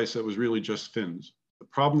device that was really just fins.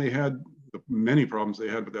 The many problems they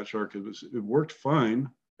had with that shark, it worked fine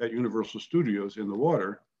at Universal Studios in the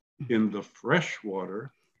water, in the fresh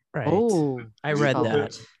water. Right. Oh, I read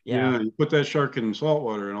that. Yeah. You put that shark in salt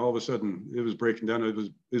water, and all of a sudden it was breaking down. It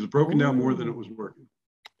was broken down more than it was working.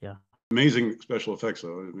 Yeah. Amazing special effects,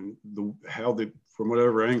 though. I mean, how they, from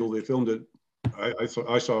whatever angle they filmed it, I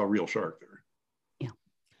saw a real shark there. Yeah.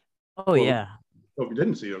 Oh, yeah. Oh, you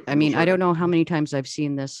didn't see it. I mean, I don't know how many times I've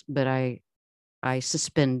seen this, but I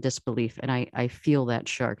suspend disbelief, and I feel that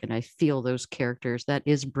shark, and I feel those characters. That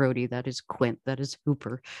is Brody. That is Quint. That is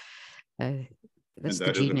Hooper. That's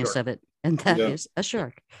the genius of it. And that is a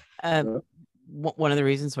shark. One of the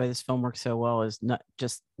reasons why this film works so well is not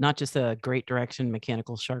just a great direction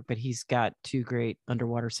mechanical shark, but he's got 2 great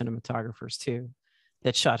underwater cinematographers too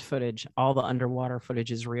that shot footage. All the underwater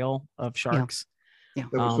footage is real of sharks. Yeah.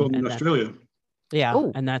 That was filmed in Australia. Yeah.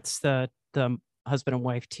 Oh. And that's the husband and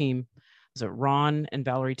wife team. Is it Ron and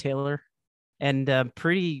Valerie Taylor? And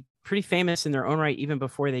pretty famous in their own right, even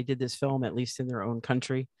before they did this film, at least in their own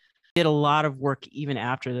country. Did a lot of work even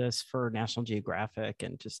after this for National Geographic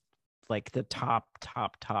and just like the top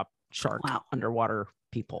shark underwater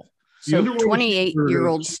people. So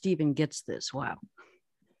 28-year-old Steven gets this. Wow.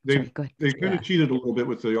 They kind of cheated a little bit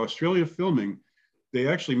with the Australia filming. They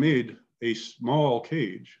actually made a small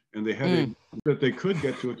cage, and they had that they could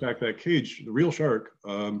get to attack that cage. The real shark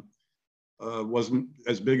wasn't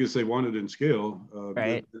as big as they wanted in scale,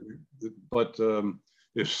 right? But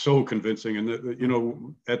it's so convincing, and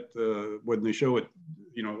when they show it,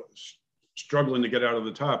 struggling to get out of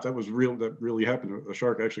the top, that was real. That really happened. A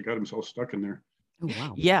shark actually got himself stuck in there. Oh,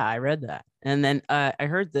 wow. Yeah, I read that. And then I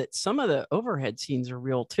heard that some of the overhead scenes are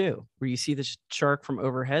real too, where you see the shark from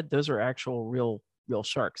overhead. Those are actual real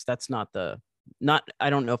sharks. That's not I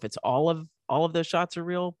don't know if it's all of those shots are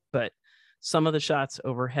real, but some of the shots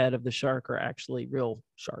overhead of the shark are actually real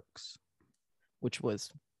sharks, which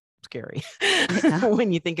was scary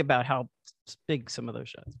when you think about how big some of those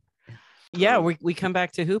shots. Yeah, we come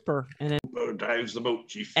back to Hooper, and then dives the boat,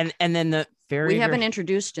 Chief. And then we haven't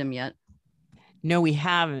introduced him yet. No, we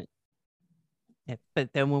haven't.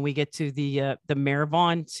 But then when we get to the Mayor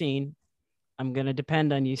Vaughn scene, I'm going to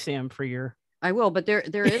depend on you, Sam, for your. I will, but there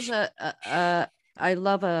is I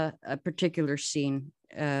love a particular scene.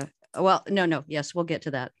 Well, no. Yes, we'll get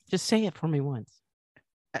to that. Just say it for me once.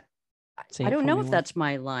 I don't know if that's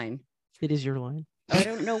my line. It is your line. I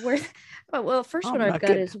don't know where. Well, first one I've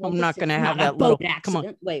got is. I'm not going to have that little accident. Come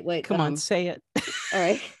on. Wait. Come on, say it. All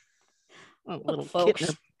right. Little folks.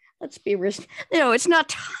 Kittner. Let's be it's not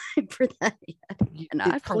time for that yet. And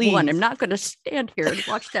I, for one, am not going to stand here and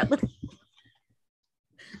watch that little.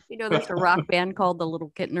 There's a rock band called the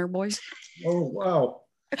Little Kittner Boys. Oh, wow.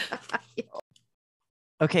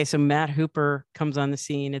 Okay, so Matt Hooper comes on the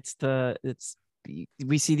scene.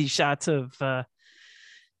 We see these shots of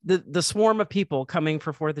the swarm of people coming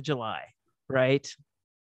for 4th of July, right?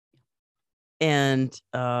 And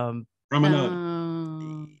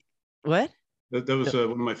Promenade. What? That was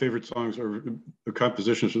one of my favorite songs or the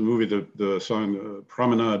compositions of the movie, the song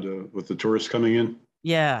Promenade with the tourists coming in.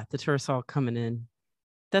 Yeah, the tourists all coming in.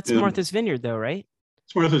 That's Martha's Vineyard, though, right?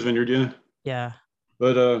 It's Martha's Vineyard, yeah. Yeah.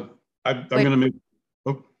 But I'm going to make...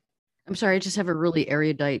 Oh. I'm sorry, I just have a really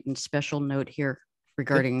erudite and special note here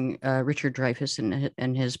regarding Richard Dreyfuss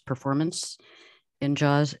and his performance in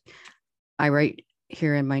Jaws. I write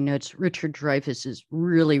here in my notes, Richard Dreyfuss is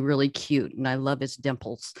really, really cute, and I love his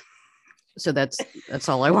dimples. So that's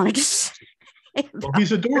all I wanted to say. Well,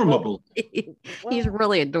 he's adorable. He's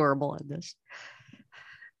really adorable in this.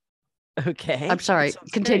 Okay. I'm sorry.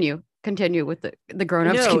 Continue with the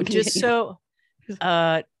grown-ups. No, just so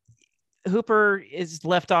Hooper is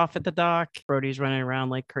left off at the dock. Brody's running around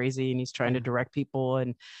like crazy and he's trying to direct people.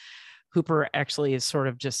 And Hooper actually is sort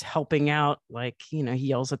of just helping out. Like, he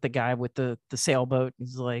yells at the guy with the sailboat.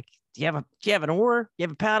 He's like, do you have an oar? You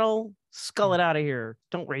have a paddle? Scull it out of here.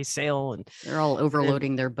 Don't raise sail. And they're all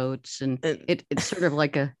overloading their boats. And it's sort of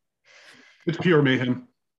like it's pure mayhem.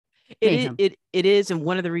 It is. And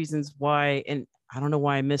one of the reasons why, and I don't know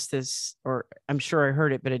why I missed this, or I'm sure I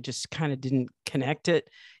heard it, but it just kind of didn't connect it,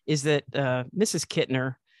 is that Mrs.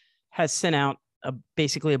 Kittner has sent out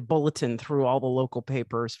basically a bulletin through all the local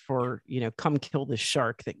papers for, come kill this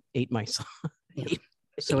shark that ate my son. Yeah.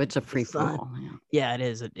 So it's a free for all. Yeah, it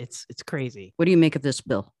is. It's crazy. What do you make of this,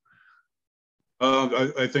 Bill?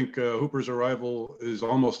 I think Hooper's arrival is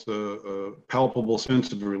almost a palpable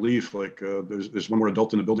sense of relief. Like there's one more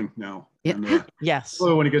adult in the building now. Yeah. And, yes.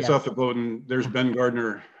 So when he gets off the boat and there's Ben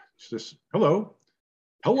Gardner, it's just hello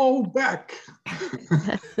back.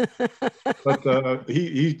 But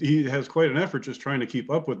he has quite an effort just trying to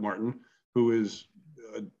keep up with Martin, who is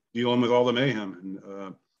dealing with all the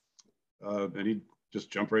mayhem, and he just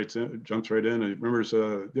jumps right in and he remembers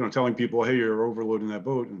telling people, hey, you're overloading that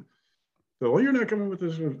boat. And so, well, you're not coming with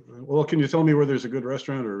this. Well, can you tell me where there's a good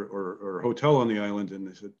restaurant or hotel on the island? And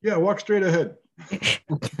they said, yeah, walk straight ahead.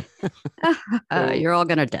 You're all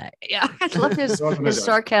gonna die. Yeah, I love his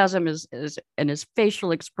sarcasm and his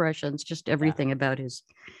facial expressions. Just everything about his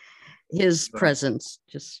presence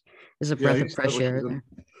just is a breath of fresh air.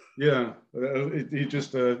 Yeah, he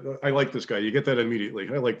just. I like this guy. You get that immediately.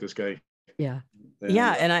 I like this guy. Yeah.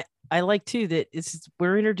 And I like too that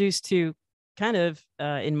we're introduced to kind of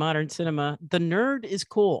in modern cinema, the nerd is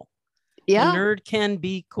cool. Yeah, the nerd can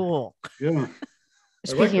be cool. Yeah.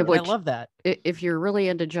 Speaking of which, I love that. If you're really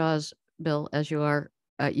into Jaws, Bill, as you are,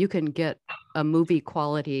 you can get a movie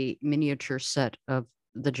quality miniature set of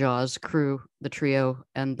the Jaws crew, the trio,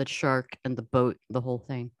 and the shark and the boat, the whole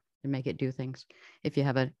thing, and make it do things. If you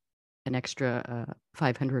have an extra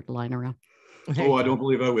 500 lying around. Oh, I don't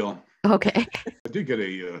believe I will. Okay. I did get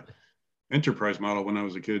a Enterprise model when I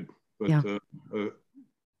was a kid, but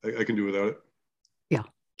I can do without it. Yeah.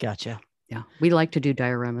 Gotcha. Yeah. We like to do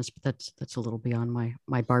dioramas, but that's a little beyond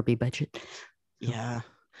my Barbie budget. Yeah.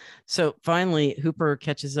 So finally, Hooper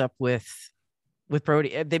catches up with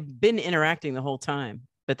Brody. They've been interacting the whole time,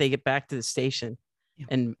 but they get back to the station,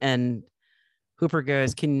 and Hooper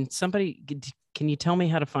goes, "Can you tell me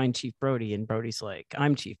how to find Chief Brody?" And Brody's like,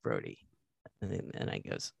 "I'm Chief Brody." And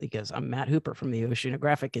he goes, "I'm Matt Hooper from the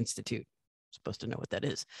Oceanographic Institute." I'm supposed to know what that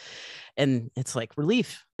is. And it's like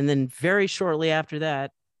relief. And then very shortly after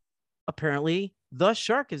that, apparently the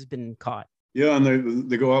shark has been caught. Yeah, and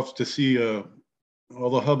they go off to see all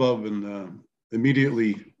the hubbub, and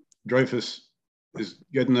immediately Dreyfuss is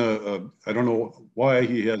getting I don't know why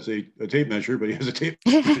he has a tape measure, but he has a tape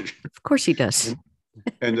measure. Of course he does.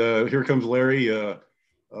 And here comes Larry.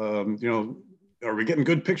 Are we getting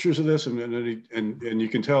good pictures of this? And you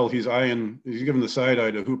can tell he's giving the side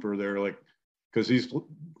eye to Hooper there, like, because he's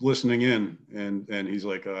listening in, and he's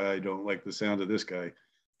like, I don't like the sound of this guy.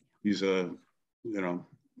 He's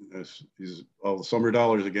he's all summer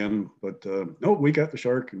dollars again, but no, we got the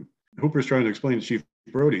shark. And Hooper's trying to explain to Chief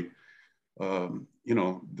Brody,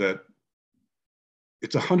 that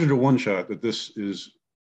it's 100 to 1 shot that this is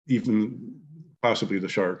even possibly the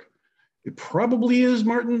shark. It probably is,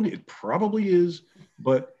 Martin. It probably is,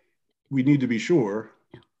 but we need to be sure.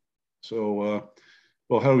 So,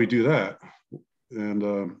 well, how do we do that?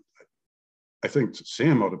 And I think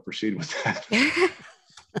Sam ought to proceed with that.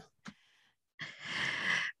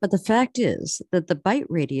 But the fact is that the bite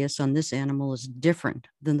radius on this animal is different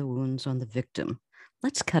than the wounds on the victim.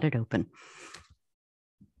 Let's cut it open.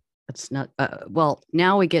 It's not, well,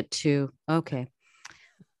 now we get to, okay.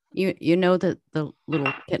 You know that the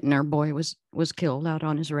little Kittner boy was killed out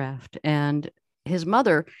on his raft, and his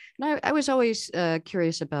mother, and I was always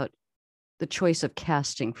curious about the choice of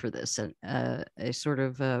casting for this, a sort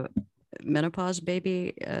of menopause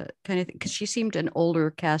baby kind of thing, because she seemed an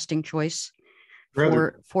older casting choice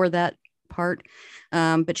for that part.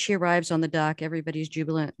 But she arrives on the dock, everybody's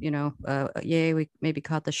jubilant, yay, we maybe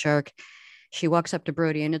caught the shark. She walks up to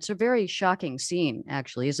Brody, and it's a very shocking scene,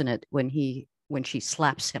 actually, isn't it? When she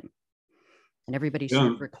slaps him and everybody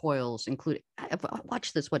sort of recoils, including, I've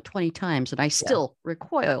watched this, 20 times, and I still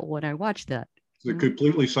recoil when I watch that. It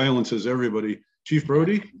completely silences everybody. Chief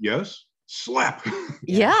Brody, yes, slap.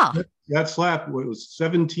 Yeah. That slap was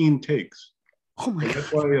 17 takes. Oh my God.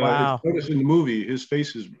 That's why notice in the movie, his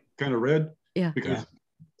face is kind of red. Yeah. Because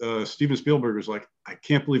Steven Spielberg was like, I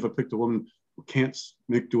can't believe I picked a woman who can't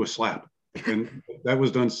do a slap. And that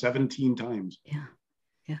was done 17 times. Yeah.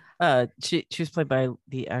 She was played by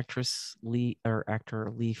the actor Lee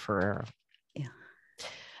Ferrero.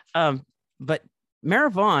 Yeah. But Mara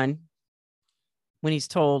Vaughn, when he's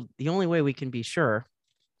told the only way we can be sure,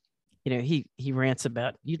 he rants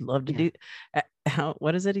about you'd love to do.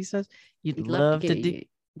 What is it? He says you'd love to do.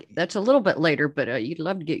 That's a little bit later, but you'd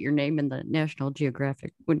love to get your name in the National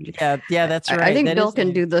Geographic, wouldn't you? Yeah, that's right. I think Bill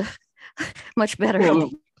can do the much better.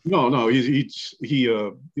 Well, no, he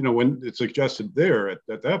when it's suggested there at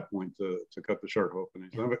that point to cut the shark open,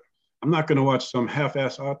 I'm not going to watch some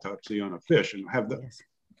half-ass autopsy on a fish and have that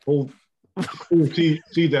whole see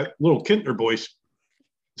that little Kintner boy.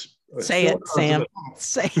 Say it, Sam.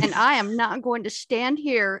 Say it. And I am not going to stand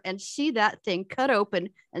here and see that thing cut open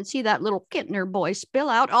and see that little Kintner boy spill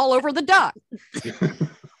out all over the dock.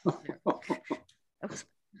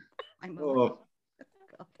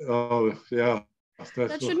 Oh yeah.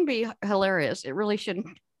 That shouldn't be hilarious. It really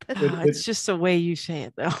shouldn't. It's just the way you say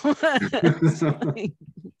it, though.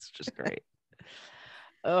 It's just great.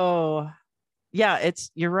 Oh, yeah.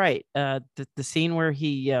 You're right. The scene where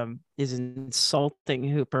he is insulting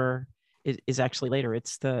Hooper is actually later. It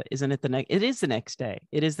is the next day.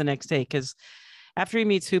 It is the next day because after he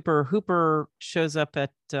meets Hooper shows up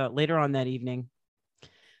at later on that evening.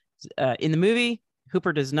 In the movie,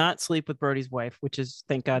 Hooper does not sleep with Brody's wife, which is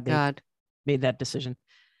thank God they made that decision.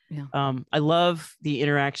 Yeah. I love the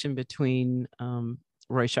interaction between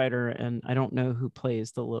Roy Scheider and I don't know who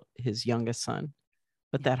plays his youngest son,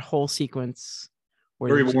 but that whole sequence where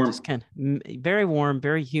very warm, just very warm,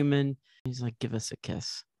 very human. He's like, give us a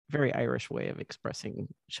kiss. Very Irish way of expressing,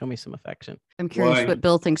 show me some affection. I'm curious what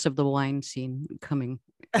Bill thinks of the wine scene coming.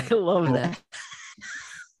 I love that.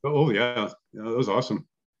 Oh yeah, that was awesome.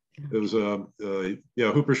 It was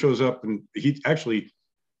Hooper shows up and he actually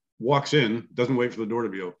walks in, doesn't wait for the door to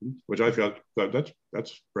be opened, which I thought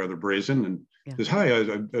that's rather brazen, and says, hi,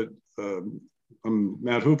 I'm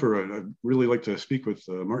Matt Hooper. I'd really like to speak with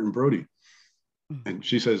Martin Brody. And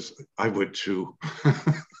she says, I would too.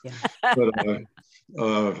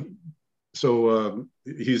 But so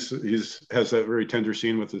he's has that very tender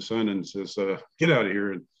scene with his son and says, get out of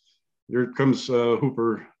here. And here comes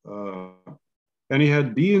Hooper. And he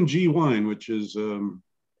had B&G wine, which is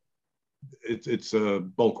it's a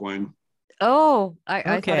bulk wine. Oh,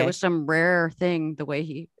 I thought it was some rare thing the way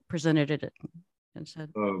he presented it and said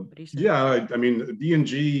what he said. Yeah, I mean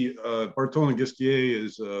B&G Bartol and Gistier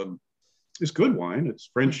is good wine. It's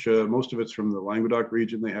French. Most of it's from the Languedoc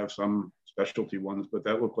region. They have some specialty ones, but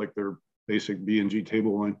that looked like their basic B&G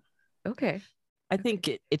table wine. Okay. I think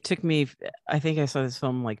it took me, I think I saw this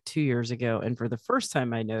film like 2 years ago. And for the first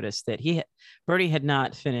time I noticed that Brody had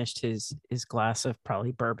not finished his glass of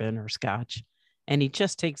probably bourbon or scotch. And he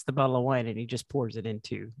just takes the bottle of wine and he just pours it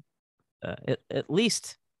into at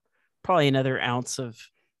least probably another ounce of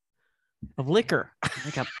liquor.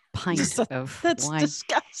 Like a pint of that's wine.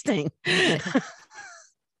 Disgusting.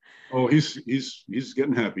 Oh, he's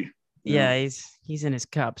getting happy. Yeah, he's in his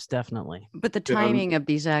cups, definitely. But the timing of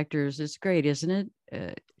these actors is great, isn't it?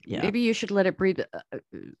 Yeah. Maybe you should let it breathe.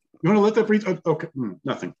 You want to let that breathe? Okay,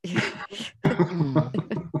 nothing.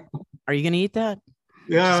 Are you going to eat that?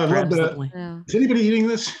 Yeah, I love that. Yeah. Is anybody eating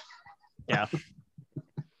this? Yeah.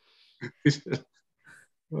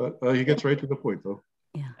 He gets right to the point, though.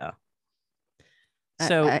 Yeah.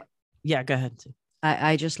 So, yeah, go ahead.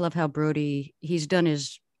 I just love how Brody, he's done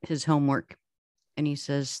his homework, and he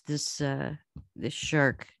says this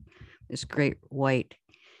shark, this great white,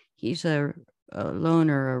 he's a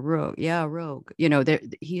loner, a rogue. Yeah, a rogue. You know,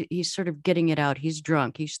 he's sort of getting it out. He's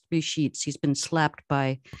drunk. He's 3 sheets. He's been slapped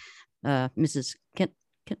by Mrs.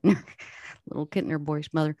 Kintner, little Kintner boy's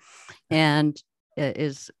mother, and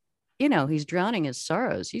is, you know, he's drowning his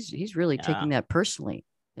sorrows. He's really taking that personally,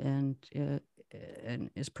 and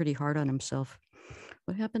is pretty hard on himself.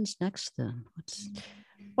 What happens next then?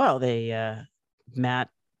 Well, Matt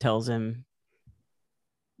tells him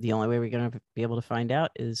the only way we're going to be able to find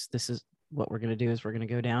out is what we're going to do is we're going to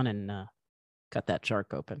go down and cut that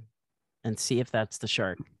shark open and see if that's the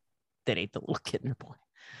shark that ate the little Kintner boy.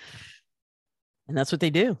 And that's what they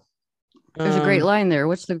do. There's a great line there.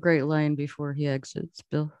 What's the great line before he exits,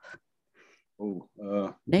 Bill?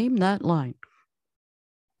 Name that line.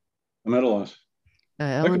 I'm at a loss.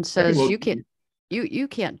 Ellen says, "You can't. You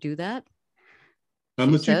can't do that."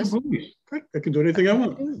 I'm the chief of police. I can do anything I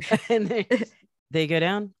want. And they go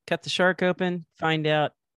down, cut the shark open, find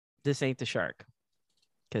out this ain't the shark,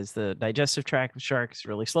 because the digestive tract of shark is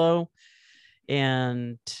really slow,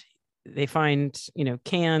 and they find, you know,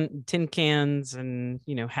 tin cans and,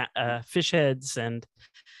 you know, fish heads and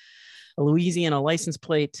a Louisiana license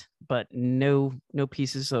plate, but no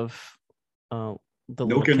pieces of the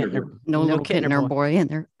little Kintner boy in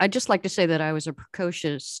there. I'd just like to say that I was a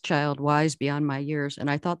precocious child, wise beyond my years, and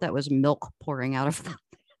I thought that was milk pouring out of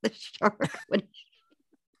the shark.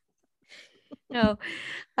 No,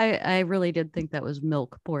 I really did think that was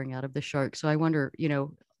milk pouring out of the shark. So I wonder, you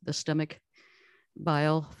know, the stomach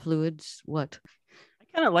bile fluids, what? I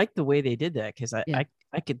kind of like the way they did that, because I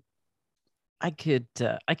could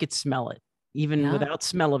smell it even without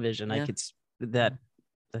smell-o-vision. I could that.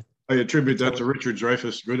 I attribute that to Richard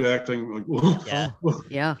Dreyfuss, good acting. Like,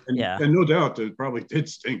 and no doubt it probably did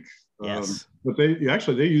stink. Yes, but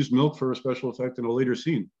they used milk for a special effect in a later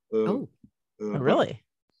scene. Really?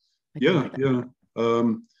 Yeah.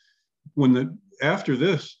 After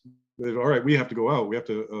this, all right, we have to go out. We have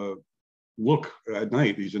to look at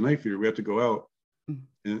night. He's a night feeder. We have to go out,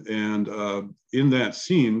 and in that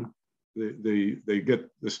scene, they get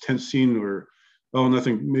this tense scene where, oh,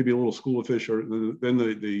 nothing, maybe a little school of fish, or then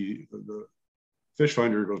the fish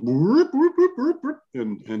finder goes whoop, whoop, whoop, whoop, whoop,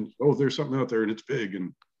 and oh, there's something out there and it's big,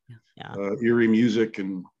 and eerie music,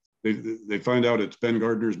 and they find out it's Ben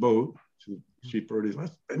Gardner's boat. Chief Brody's,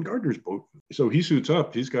 that's Ben Gardner's boat. So he suits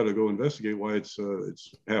up. He's got to go investigate why it's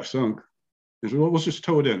half sunk. He says, well, let's just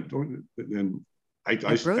tow it in. And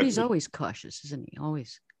Brody's always cautious, isn't he?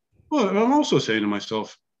 Always. Well, I'm also saying to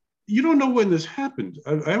myself, you don't know when this happened.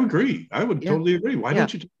 I agree. I would totally agree. Why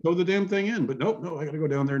don't you tow the damn thing in? But no, I got to go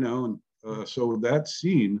down there now. And so that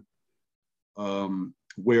scene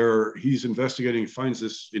where he's investigating, finds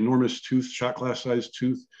this enormous tooth, shot glass sized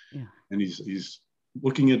tooth, and he's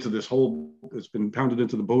looking into this hole that's been pounded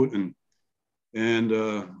into the boat, and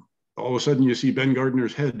all of a sudden you see Ben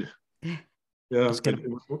Gardner's head. Yeah,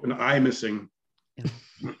 an eye missing.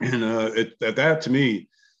 And that to me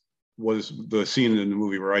was the scene in the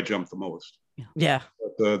movie where I jumped the most. Yeah.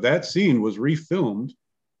 But, that scene was refilmed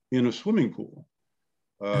in a swimming pool.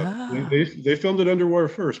 They filmed it underwater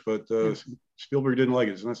first, but Spielberg didn't like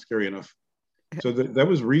it. It's not scary enough. So that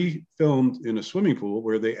was refilmed in a swimming pool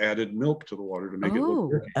where they added milk to the water to make it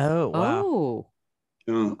look dirty. Oh, wow.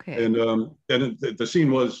 Okay. And the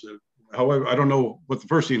scene was, however, I don't know what the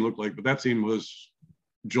first scene looked like, but that scene was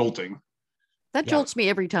jolting. That jolts me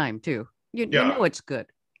every time too. You know it's good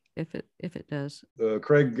if it does.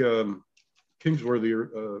 Craig Kingsbury,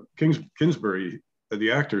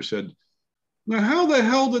 the actor, said, "Now how the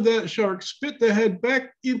hell did that shark spit the head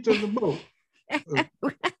back into the boat?"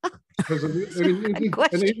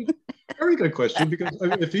 Very good question, because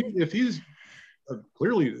if he's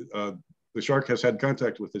clearly the shark has had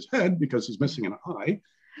contact with his head because he's missing an eye.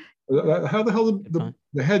 How the hell did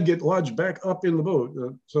the head get lodged back up in the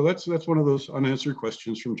boat? So that's one of those unanswered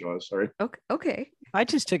questions from Jaws. Sorry. Okay. I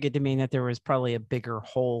just took it to mean that there was probably a bigger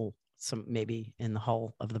hole, maybe in the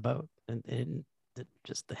hull of the boat, and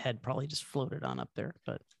just the head probably just floated on up there.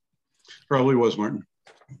 But probably was, Martin.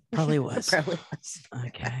 Probably was. Probably was.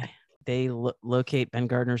 Okay. They locate Ben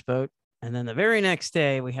Gardner's boat, and then the very next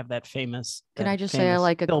day we have that famous. Can I just say I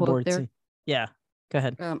like a quote there? Scene. Yeah. Go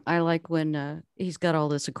ahead. I like when he's got all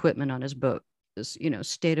this equipment on his boat, this,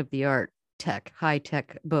 state of the art high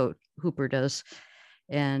tech boat, Hooper does.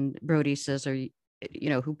 And Brody says, are you,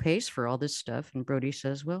 who pays for all this stuff? And Brody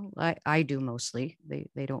says, well, I do mostly.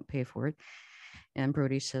 They don't pay for it. And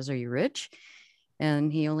Brody says, are you rich?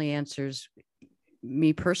 And he only answers,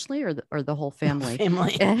 me personally, or the whole family.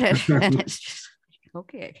 Family. And it's just,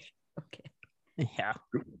 Okay. Yeah.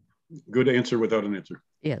 Good answer without an answer.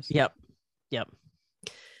 Yes. Yep.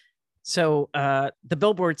 So the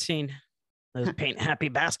billboard scene, those paint happy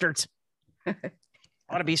bastards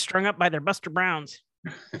ought to be strung up by their Buster Browns.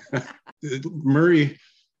 Murray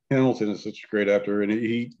Hamilton is such a great actor, and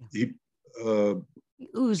he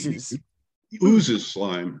oozes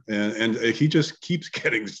slime, and he just keeps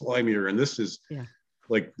getting slimier, and this is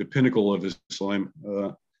like the pinnacle of his slime.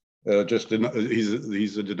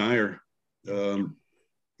 He's a denier, and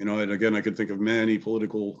again, I could think of many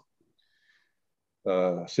political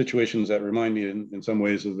situations that remind me in some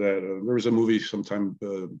ways of that. There was a movie sometime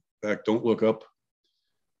back, Don't Look Up,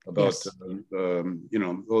 about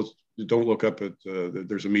don't look up at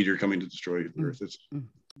there's a meteor coming to destroy the Earth.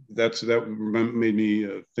 That made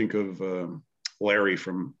me think of Larry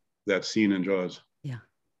from that scene in Jaws. Yeah,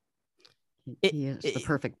 he is the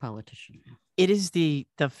perfect politician. It is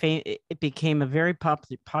it became a very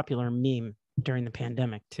popular meme during the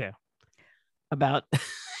pandemic too, about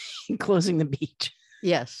closing the beach.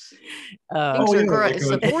 Yes, things are great. It's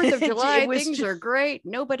the 4th of July. Things are great.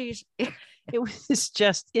 Nobody's.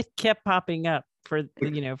 It kept popping up for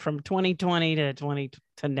from 2020 to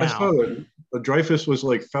now. I saw it. Dreyfus was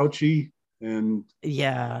like Fauci, and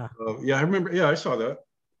I remember. Yeah, I saw that.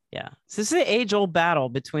 Yeah, so this is the age-old battle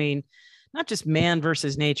between not just man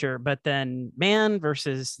versus nature, but then man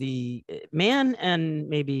versus the man and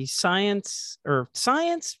maybe science, or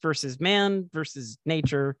science versus man versus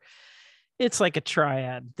nature. It's like a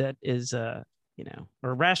triad that is, or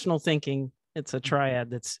rational thinking. It's a triad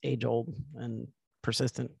that's age old and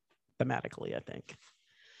persistent thematically, I think.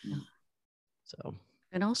 Yeah. So,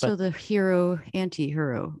 and also the hero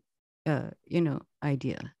anti-hero,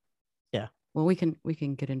 idea. Yeah. Well, we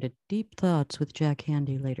can get into deep thoughts with Jack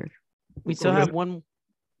Handy later. We still have one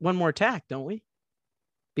more attack, don't we?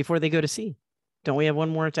 Before they go to sea, don't we have one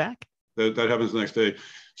more attack? That happens the next day.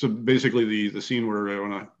 So basically, the scene where I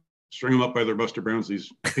want to string them up by their Buster Browns,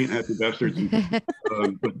 these paint happy bastards.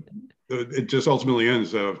 But it just ultimately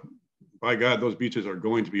ends. By God, those beaches are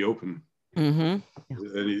going to be open. Mm-hmm.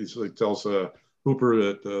 And he's like tells Hooper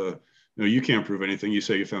that you can't prove anything. You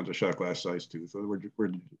say you found a shot glass size tooth. We're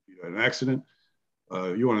an accident.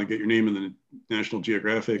 You want to get your name in the National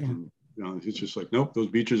Geographic, and it's just like, nope, those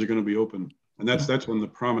beaches are going to be open. And that's when the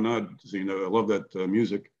promenade scene. I love that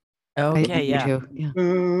music. Okay, yeah.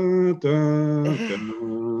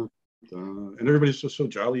 And everybody's just so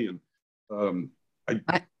jolly, and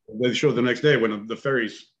they show the next day when the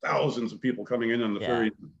ferries, thousands of people coming in on the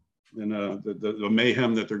ferry, and the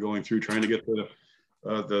mayhem that they're going through trying to get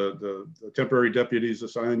the temporary deputies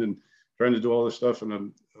assigned and trying to do all this stuff.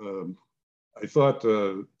 And I thought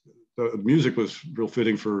the music was real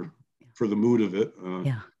fitting for the mood of it.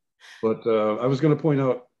 But I was going to point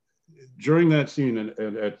out, during that scene,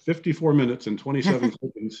 and at 54 minutes and 27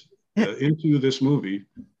 seconds into this movie,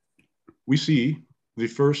 we see the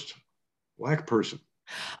first Black person.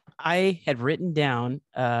 I had written down,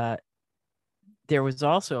 there was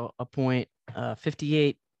also a point,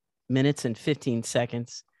 58 minutes and 15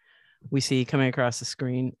 seconds, we see coming across the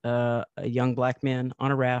screen a young Black man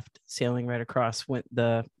on a raft sailing right across when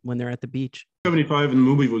they're at the beach. 75, and the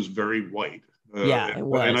movie was very white. It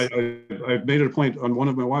was. And I made it a point on one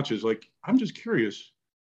of my watches, like, I'm just curious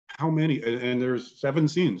how many, and there's 7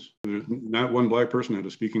 scenes. There's not one Black person had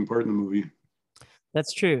a speaking part in the movie.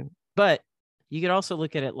 That's true. But you could also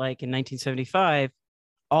look at it like in 1975,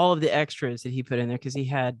 all of the extras that he put in there, because he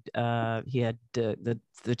had the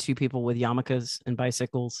 2 people with yarmulkes and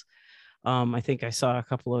bicycles. I think I saw a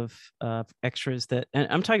couple of extras and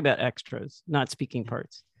I'm talking about extras, not speaking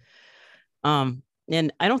parts.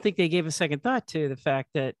 And I don't think they gave a second thought to the fact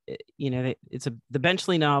that, it's the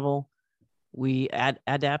Benchley novel. We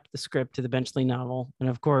adapt the script to the Benchley novel. And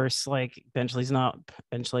of course, like Benchley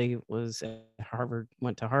was at Harvard,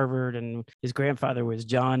 went to Harvard, and his grandfather was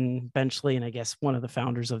John Benchley, and I guess one of the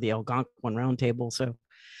founders of the Algonquin Round Table. So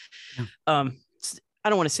I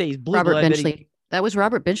don't want to say he's blue Robert blood, Benchley. That was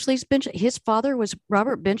Robert Benchley's his father was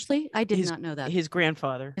Robert Benchley. I did not know that. His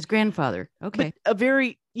grandfather. Okay. But a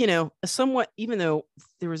very, a somewhat, even though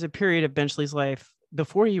there was a period of Benchley's life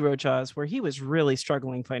before he wrote Jaws where he was really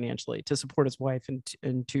struggling financially to support his wife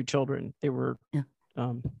and 2 children. They were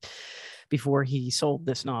before he sold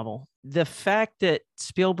this novel. The fact that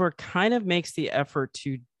Spielberg kind of makes the effort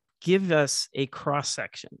to give us a cross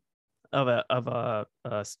section of a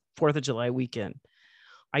 4th of July weekend,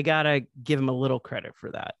 I gotta give him a little credit for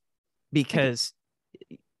that, because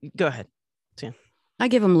go ahead, Sam. I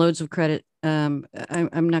give him loads of credit. I'm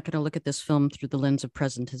not going to look at this film through the lens of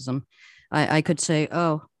presentism. I could say,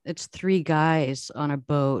 oh, it's 3 guys on a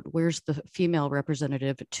boat. Where's the female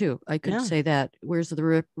representative too? I could say that. Where's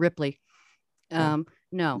the Ripley?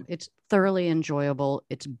 No, it's thoroughly enjoyable.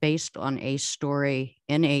 It's based on a story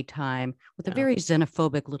in a time with a very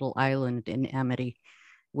xenophobic little island in Amity,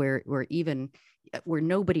 where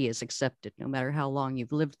nobody is accepted, no matter how long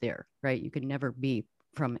you've lived there, right? You can never be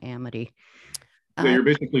from Amity. Yeah, you're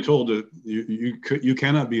basically told that you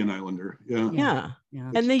cannot be an islander. Yeah.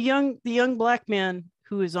 And the young black man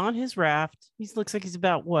who is on his raft, he looks like he's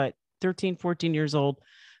about 13, 14 years old.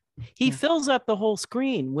 He fills up the whole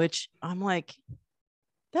screen, which I'm like,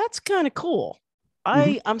 that's kind of cool.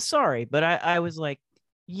 I'm sorry, but I was like,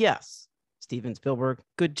 yes, Steven Spielberg,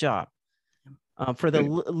 good job. For the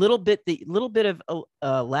little bit of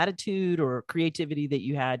latitude or creativity that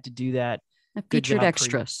you had to do that. A featured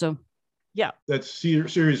extra. So yeah, that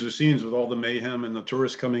series of scenes with all the mayhem and the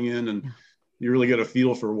tourists coming in, and you really get a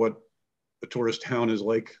feel for what a tourist town is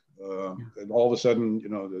like. And all of a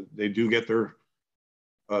sudden, they do get their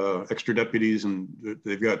extra deputies, and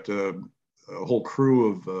they've got a whole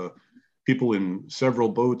crew of people in several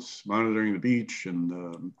boats monitoring the beach,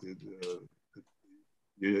 and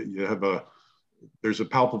you have there's a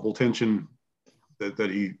palpable tension that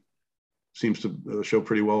he seems to show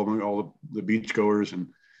pretty well among all the beachgoers, and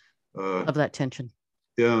of that tension.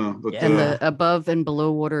 Yeah, but and the above and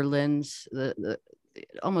below water lens, the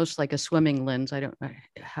almost like a swimming lens. I don't know,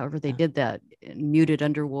 however they did that, muted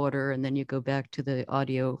underwater, and then you go back to the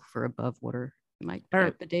audio for above water. Might be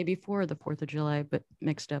the day before the 4th of July, but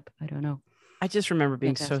mixed up. I don't know. I just remember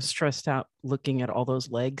being so stressed out looking at all those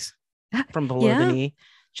legs from below the knee.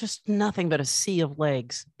 Just nothing but a sea of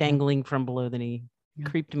legs dangling from below the knee.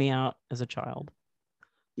 Creeped me out as a child.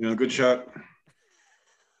 Good shot.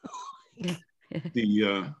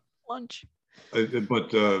 The lunch.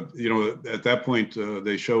 But at that point,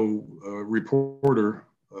 they show a reporter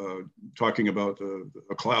talking about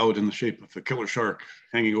a cloud in the shape of a killer shark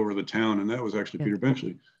hanging over the town, and that was actually Peter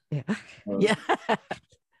Benchley.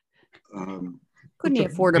 Couldn't he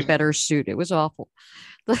afford a better suit? It was awful.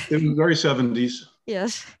 It was very 70s.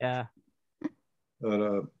 Yes. Yeah.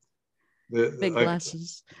 But big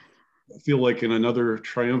glasses. I feel like in another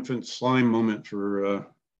triumphant slime moment for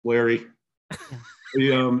Larry,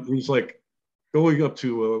 he's like going up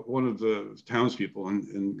to one of the townspeople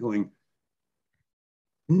and going,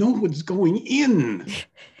 "No one's going in,"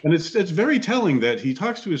 and it's very telling that he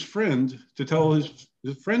talks to his friend to tell his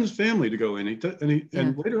friend's family to go in.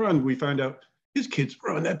 And later on we find out his kids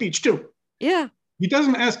were on that beach too. Yeah. He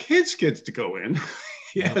doesn't ask his kids to go in.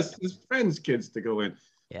 He asks his friend's kids to go in.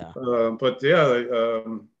 Yeah. But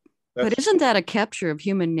isn't that a capture of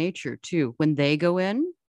human nature too? When they go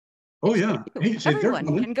in. Oh yeah. Everyone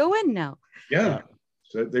can go in now. Yeah.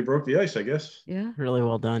 So they broke the ice, I guess. Yeah. Really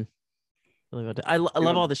well done. Really well done. I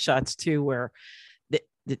love all the shots too, where the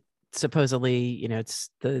supposedly,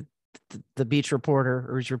 it's the beach reporter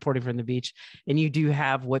who's reporting from the beach, and you do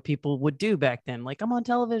have what people would do back then, like I'm on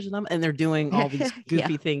television, and they're doing all these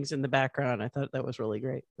goofy things in the background. I thought that was really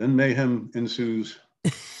great. Then mayhem ensues.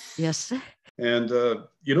 Yes. And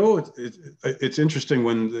it's interesting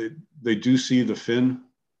when they do see the fin.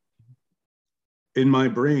 In my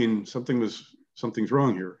brain, something's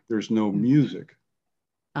wrong here. There's no music.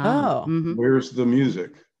 Where's the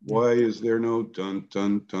music? Why is there no dun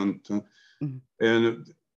dun dun dun? And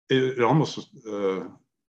it almost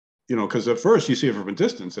because at first you see it from a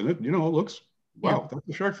distance and it looks, wow, that's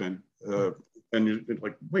a shark fin, and you're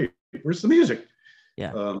like, wait, where's the music?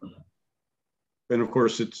 And of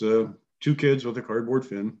course it's 2 kids with a cardboard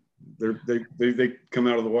fin. They come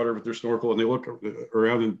out of the water with their snorkel and they look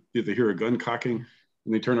around and they hear a gun cocking,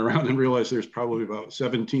 and they turn around and realize there's probably about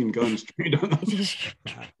 17 guns trained on them.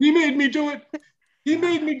 He made me do it. He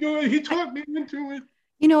made me do it. He talked me into it.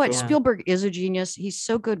 You know what? Spielberg is a genius. He's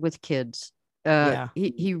so good with kids.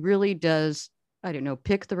 He really does, I don't know,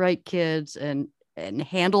 pick the right kids and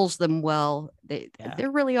handles them well.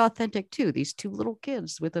 They're really authentic too. These 2 little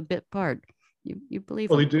kids with a bit part. You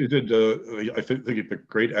believe? Well, he did. I think he picked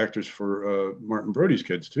great actors for Martin Brody's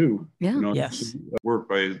kids too. Yeah. Yes. Work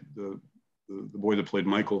by the boy that played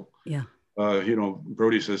Michael. Yeah.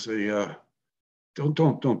 Brody says, "Hey,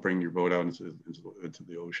 don't bring your boat out into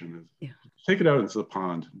the ocean. Take it out into the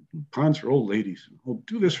pond. Ponds for old ladies. Oh,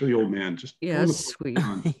 do this for the old man. Just sweet.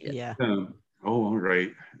 Yeah. All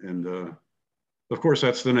right. And of course,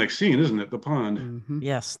 that's the next scene, isn't it? The pond. Mm-hmm.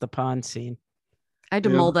 Yes, the pond scene. I had to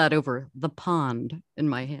mull that over. The pond in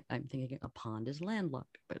my head. I'm thinking a pond is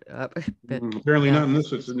landlocked, but apparently not in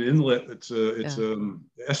this. It's an inlet. It's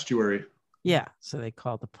estuary. Yeah, so they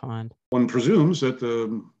call it the pond. One presumes that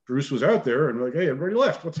the Bruce was out there and like, hey, everybody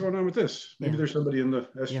left. What's going on with this? Maybe there's somebody in the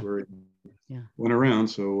estuary. Yeah. Went around.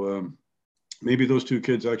 So maybe those two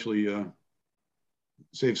kids actually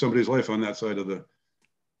saved somebody's life on that side of the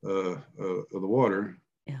water.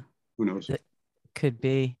 Yeah. Who knows? It could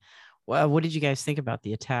be. Well, what did you guys think about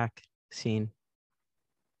the attack scene?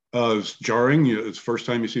 It's jarring. It's the first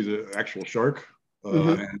time you see the actual shark.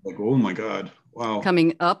 And like, oh my God. Wow.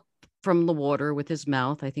 Coming up from the water with his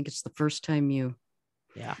mouth. I think it's the first time you.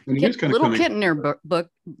 Yeah. Little Kittner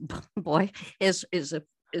boy is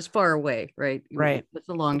far away, right? Right. It's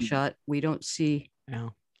a long shot. We don't see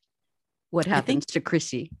what happens to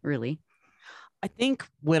Chrissy, really. I think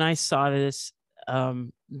when I saw this,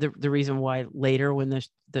 the reason why later when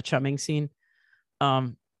the chumming scene,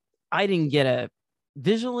 I didn't get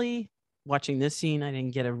visually watching this scene, I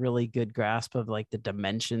didn't get a really good grasp of like the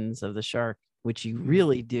dimensions of the shark, which you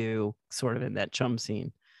really do sort of in that chum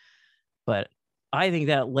scene. But I think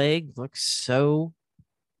that leg looks so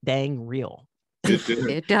dang real.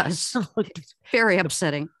 It does. Very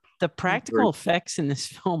upsetting. The practical effects in this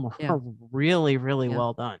film are really, really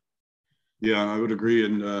well done. Yeah, I would agree.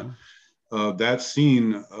 And that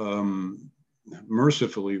scene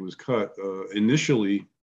mercifully was cut. Initially,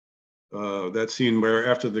 that scene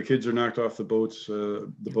where after the kids are knocked off the boat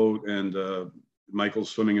and Michael's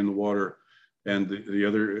swimming in the water, and the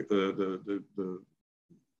other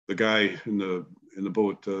the guy in the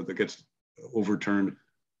boat that gets overturned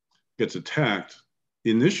gets attacked.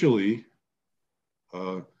 Initially,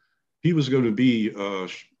 he was going to be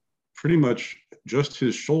pretty much just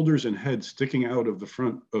his shoulders and head sticking out of the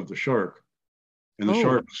front of the shark, and the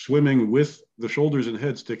shark swimming with the shoulders and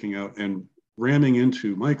head sticking out and ramming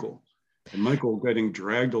into Michael, and Michael getting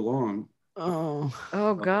dragged along. Oh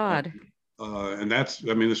God. And that's,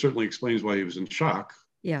 I mean, it certainly explains why he was in shock.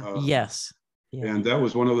 Yeah. Yes. Yeah. And that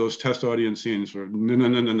was one of those test audience scenes where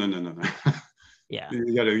no. Yeah.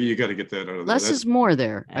 You gotta get that out of there. Less is more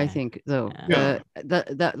there, I think, though. Yeah.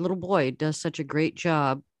 That little boy does such a great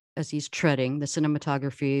job as he's treading, the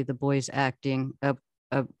cinematography, the boy's acting, a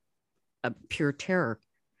pure terror.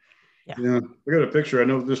 Yeah. I got a picture. I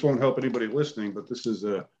know this won't help anybody listening, but this is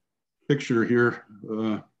a picture here.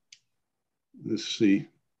 Let's see.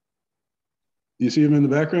 You see him in the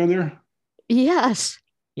background there? Yes.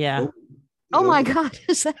 Yeah. Oh my God.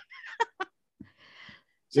 Is that?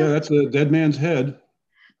 Yeah, that's a dead man's head.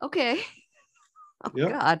 Okay. Oh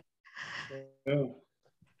God. Yeah.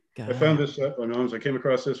 I found this at my mom's. I came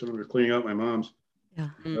across this when we were cleaning out my mom's. Yeah.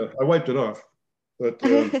 I wiped it off. But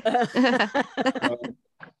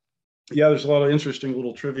yeah, there's a lot of interesting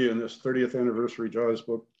little trivia in this 30th anniversary Jaws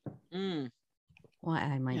book. Well,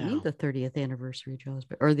 I might need the 30th anniversary Jaws,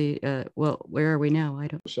 but or the where are we now? I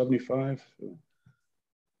don't. 75.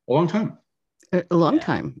 A long time. A long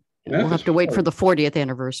time. We'll have to wait for the 40th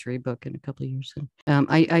anniversary book in a couple of years.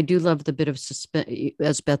 I do love the bit of suspense.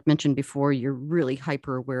 As Beth mentioned before, you're really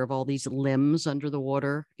hyper aware of all these limbs under the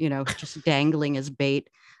water, just dangling as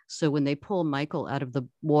bait. So when they pull Michael out of the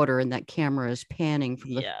water and that camera is panning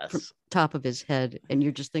from the top of his head, and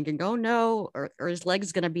you're just thinking, oh no, or his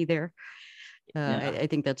leg's going to be there. I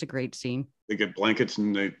think that's a great scene. They get blankets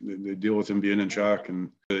and they deal with him being in shock,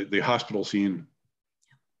 and the hospital scene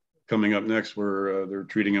coming up next where they're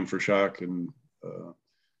treating him for shock, and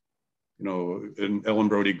and Ellen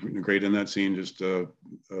Brody great in that scene, just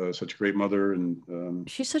such a great mother, and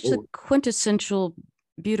she's such a quintessential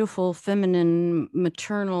beautiful, feminine,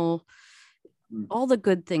 maternal, all the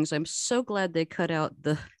good things. I'm so glad they cut out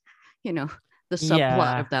the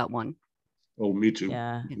subplot of that one. Oh, me too.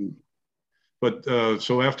 Yeah. But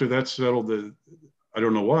so after that's settled, I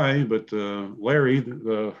don't know why, but Larry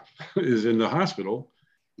is in the hospital.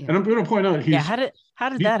 Yeah. And I'm going to point out, how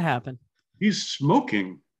did that happen? He's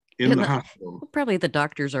smoking in the hospital. Well, probably the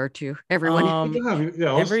doctors are too. Everyone,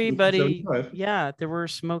 everybody, they were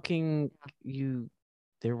smoking.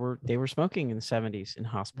 They were smoking in the 70s in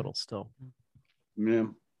hospitals still. Yeah,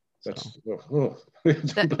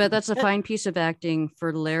 but that's a fine piece of acting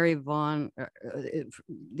for Larry Vaughn,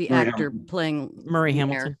 the actor playing Murray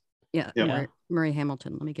Hamilton. Murray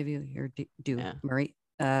Hamilton. Let me give you your due, Murray.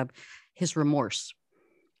 His remorse.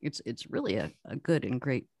 It's really a good and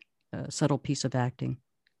great subtle piece of acting.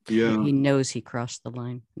 Yeah, he knows he crossed the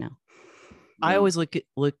line now. I always look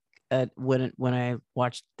at when I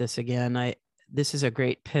watched this again. This is a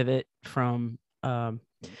great pivot from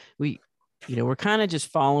we're kind of just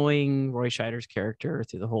following Roy Scheider's character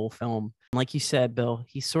through the whole film. Like you said, Bill,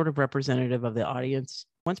 he's sort of representative of the audience.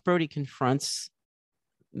 Once Brody confronts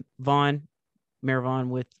Mayor Vaughn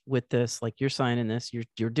with this, like, you're signing this,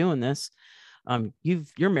 you're doing this.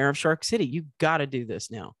 You're mayor of Shark City. You got to do this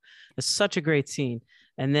now. It's such a great scene.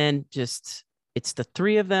 And then just it's the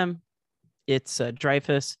three of them. It's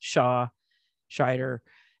Dreyfuss, Shaw, Scheider,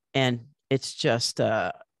 and it's just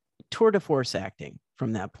tour de force acting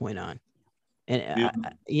from that point on. And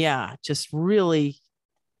just really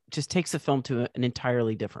just takes the film to an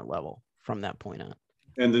entirely different level from that point on.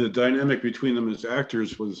 And the dynamic between them as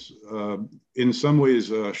actors was, in some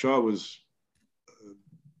ways, Shaw was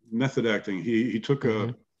method acting. He took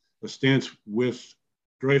a stance with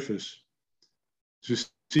Dreyfuss to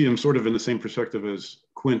see him sort of in the same perspective as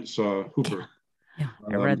Quint saw Hooper. Yeah,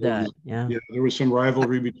 I read that. Yeah, there was some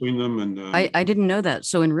rivalry between them, and I didn't know that.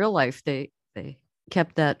 So in real life, they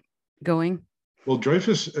kept that going. Well,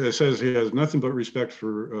 Dreyfuss says he has nothing but respect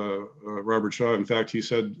for Robert Shaw. In fact, he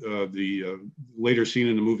said the later scene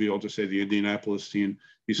in the movie, I'll just say the Indianapolis scene,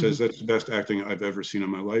 he says that's the best acting I've ever seen in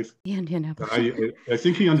my life. The Indianapolis. I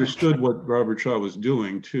think he understood what Robert Shaw was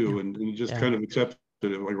doing too, and he just kind of accepted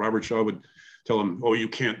it. Like Robert Shaw would tell him, "Oh, you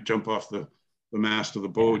can't jump off the mast of the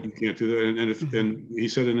boat. You can't do that." And he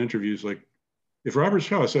said in interviews, like, if Robert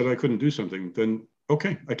Shaw said I couldn't do something, then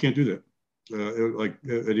okay, I can't do that.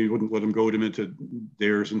 And he wouldn't let him goad him into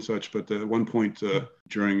dares and such. But at one point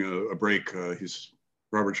during a break,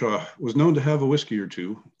 Robert Shaw was known to have a whiskey or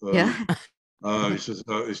two. He says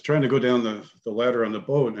he's trying to go down the ladder on the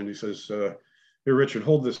boat, and he says, "Here, Richard,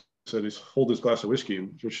 hold this." And he's hold this glass of whiskey,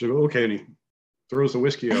 and Richard goes, "Okay," and he throws the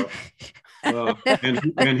whiskey out.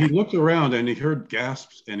 And he looked around, and he heard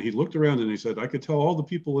gasps, and he looked around, and he said, "I could tell all the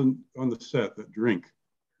people on the set that drink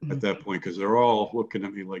at that point, because they're all looking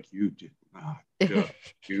at me like, you did not just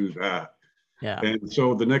do that." Yeah. And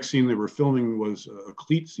so the next scene they were filming was a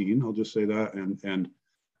cleat scene, I'll just say that. And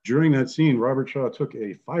during that scene, Robert Shaw took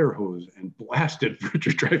a fire hose and blasted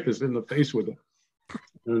Richard Dreyfuss in the face with it.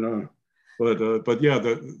 And, but yeah,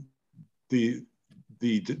 the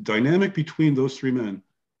dynamic between those three men,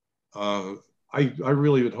 I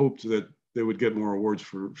really had hoped that they would get more awards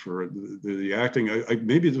for the acting.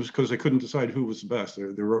 Maybe it was because they couldn't decide who was the best.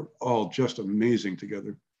 They were all just amazing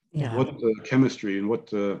together. Yeah. What chemistry and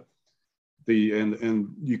what and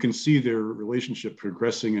you can see their relationship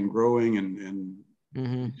progressing and growing and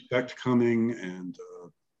respect coming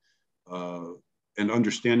and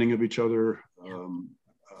understanding of each other.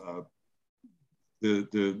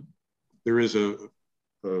 There is a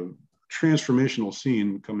transformational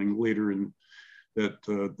scene coming later in that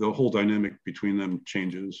the whole dynamic between them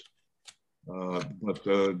changes. But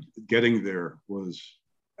getting there was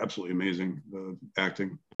absolutely amazing,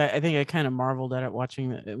 acting. I think I kind of marveled at it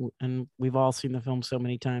watching it, and we've all seen the film so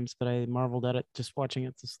many times, but I marveled at it just watching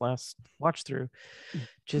it this last watch through,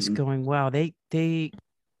 just going, wow, they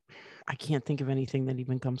I can't think of anything that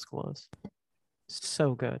even comes close.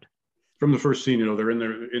 So good. From the first scene, they're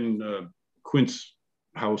in Quint's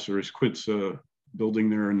house, or is Quint's building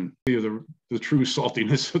there, and the true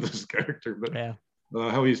saltiness of this character, but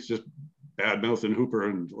how he's just bad mouthing Hooper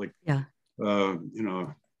and like,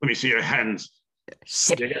 let me see your hands.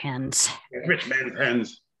 City hands. Rich man's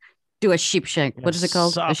hands. Do a sheep shank. What is it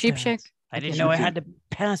called? A sheep shank? I didn't know I had to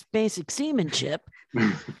pass basic seamanship.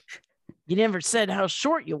 You never said how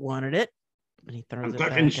short you wanted it. And he throws I'm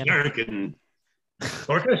talking shark and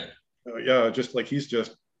Orcus. Just like he's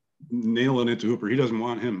just nailing it to Hooper. He doesn't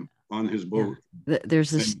want him on his boat. There's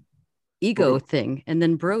this ego thing, and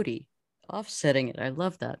then Brody offsetting it. I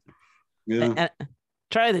love that. Yeah.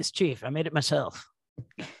 Try this, Chief. I made it myself.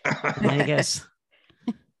 I guess.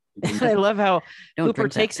 I love how Hooper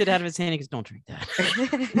takes it out of his hand. He goes, "Don't drink that."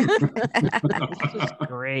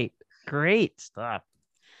 Great stuff.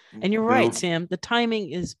 And you're right, Sam. The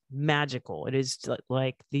timing is magical. It is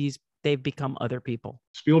like they've become other people.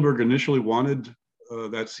 Spielberg initially wanted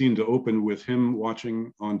that scene to open with him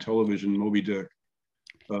watching on television Moby Dick,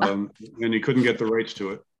 and he couldn't get the rights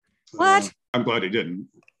to it. What? I'm glad he didn't.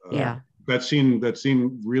 That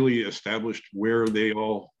scene really established where they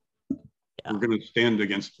all were going to stand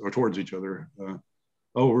against or towards each other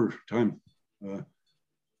over time.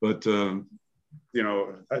 But I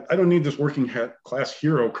don't need this working class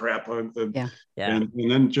hero crap. And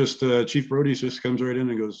then just Chief Brody just comes right in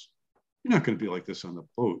and goes, "You're not going to be like this on the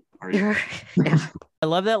boat, are you?" I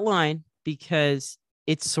love that line because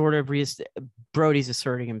it's sort of Brody's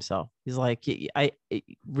asserting himself. He's like, "I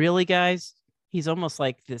really, guys." He's almost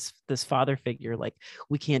like this father figure. Like,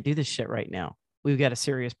 we can't do this shit right now. We've got a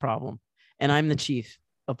serious problem, and I'm the chief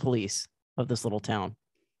of police of this little town,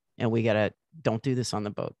 and don't do this on the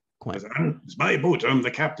boat. Quint. It's my boat. I'm the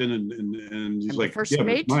captain, and he's like, "Yeah,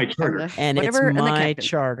 it's my charter, and it's my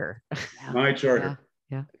charter." My charter.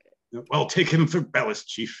 Yeah. Well, take him for ballast,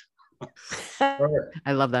 Chief.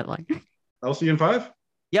 I love that line. I'll see you in 5.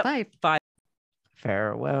 Yep. 5.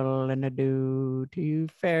 Farewell and adieu to you,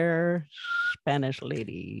 fair Spanish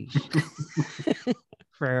ladies.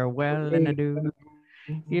 Farewell and adieu,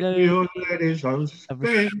 you ladies of of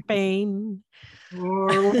Spain. Spain.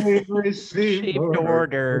 Or we receive Received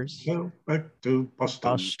orders. back to Boston.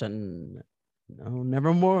 Boston. No,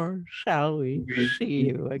 never more shall we see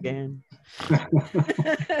you again.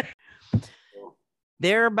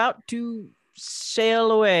 They're about to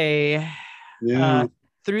sail away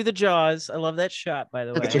through the jaws. I love that shot, by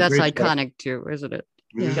the way. That's iconic too, isn't it?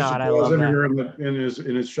 There's God, I love everywhere in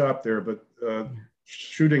his shop there, but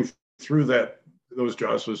shooting through those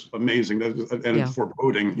jaws was amazing. And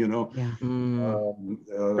foreboding, you know. Yeah.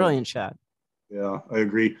 Brilliant shot. Yeah, I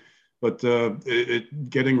agree. But it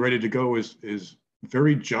getting ready to go is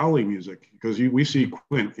very jolly music because we see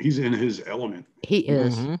Quint. He's in his element. He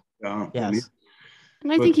is. Yes.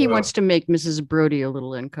 And I think he wants to make Mrs. Brody a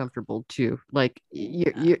little uncomfortable too. Like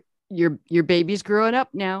your baby's growing up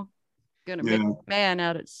now. Gonna make a man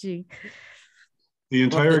out at sea. The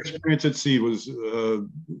entire experience at sea was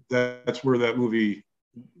that's where that movie,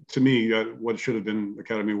 to me, got what should have been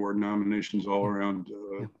Academy Award nominations all around.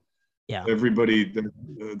 Everybody,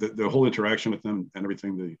 the whole interaction with them and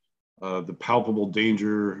everything, the palpable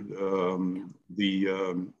danger,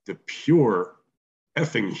 the pure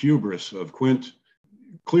effing hubris of Quint.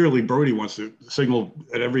 Clearly, Brody wants to signal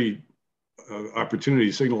at every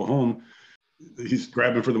opportunity, signal home. He's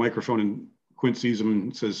grabbing for the microphone, and Quint sees him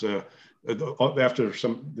and says, after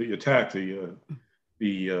the attack, the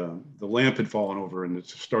lamp had fallen over and it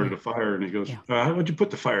started a fire, and he goes, "How would you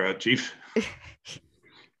put the fire out, Chief?"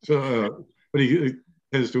 So, but he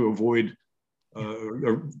has to avoid,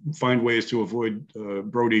 or find ways to avoid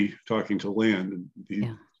Brody talking to Land. And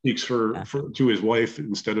he speaks to his wife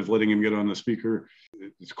instead of letting him get on the speaker.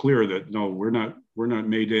 It's clear that no, we're not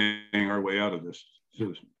Maydaying our way out of this.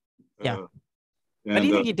 Why do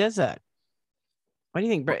you think he does that? Why do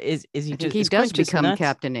you think is he? He does become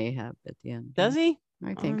Captain Ahab at the end. Does he?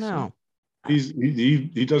 I think so.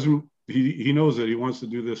 He doesn't. He knows that he wants to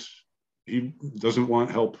do this. He doesn't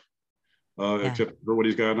want help, except for what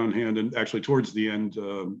he's got on hand. And actually, towards the end,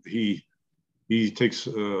 he takes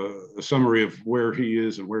a summary of where he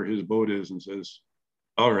is and where his boat is, and says,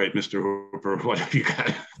 "All right, Mr. Hooper, what have you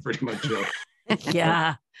got?" Pretty much.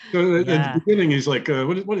 Yeah. So at the beginning, he's like,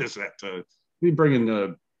 "What is that? We bring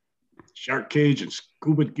in shark cage and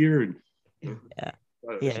scuba gear and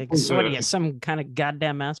So what are you, some kind of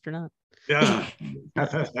goddamn astronaut?" Yeah,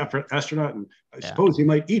 astronaut, and I suppose he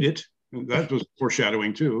might eat it. And that was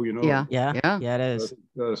foreshadowing too, you know. Yeah, it is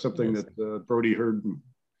something that Brody heard,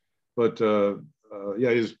 but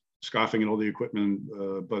he's scoffing at all the equipment,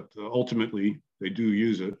 but ultimately they do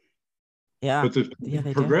use it. Yeah, but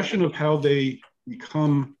the progression of how they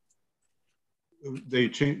become, they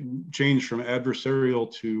change from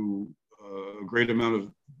adversarial to a great amount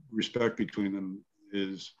of respect between them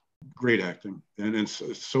is great acting, and it's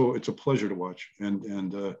a pleasure to watch.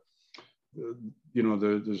 And you know,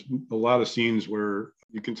 there's a lot of scenes where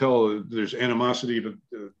you can tell there's animosity, but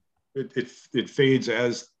it fades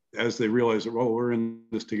as they realize that, well, we're in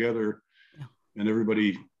this together, and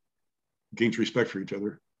everybody gains respect for each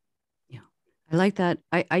other. Yeah, I like that.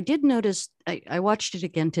 I did notice. I watched it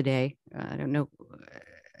again today. I don't know.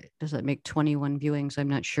 Does that make 21 viewings? I'm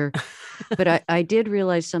not sure. But I did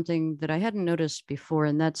realize something that I hadn't noticed before,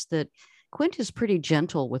 and that's that Quint is pretty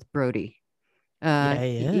gentle with Brody.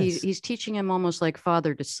 He's teaching him almost like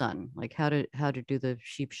father to son, like how to do the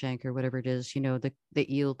sheep shank or whatever it is, you know, the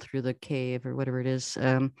eel through the cave or whatever it is.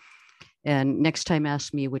 And next time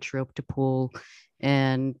ask me which rope to pull,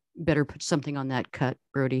 and better put something on that cut,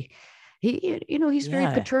 Brody. He's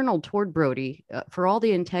very paternal toward Brody. For all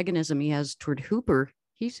the antagonism he has toward Hooper,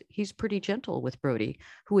 he's pretty gentle with Brody,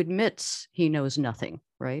 who admits he knows nothing,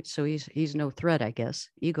 right? So he's no threat, I guess,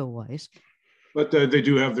 ego-wise. But they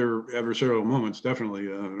do have their adversarial moments, definitely.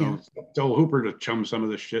 Tell Hooper to chum some of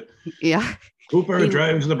this shit. Yeah. Hooper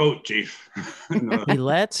drives the boat, Chief. He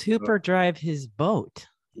lets Hooper drive his boat.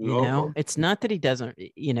 You know, it's not that he doesn't,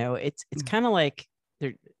 you know, it's kind of like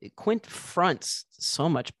Quint fronts so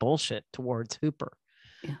much bullshit towards Hooper.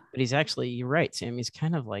 Yeah. But he's actually, you're right, Sam, he's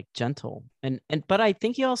kind of like gentle. But I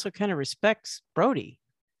think he also kind of respects Brody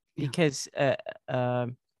because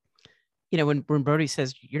you know, when Brody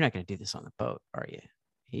says, "You're not going to do this on the boat, are you?"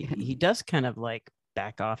 He does kind of like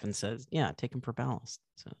back off and says, "Yeah, take him for ballast."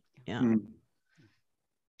 So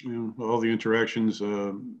all the interactions.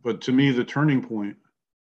 But to me, the turning point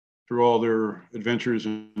through all their adventures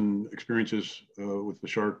and experiences with the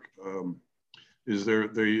shark is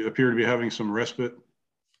they appear to be having some respite.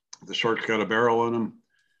 The shark's got a barrel on them,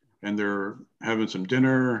 and they're having some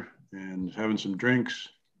dinner, and having some drinks.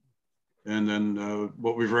 And then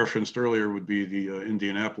what we've referenced earlier would be the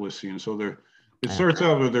Indianapolis scene. So it starts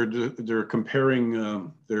out with they're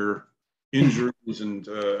comparing their injuries, and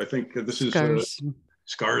I think this is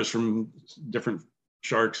scars from different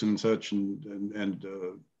sharks and such, and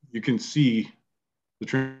you can see the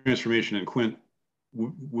transformation in Quint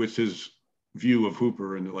with his view of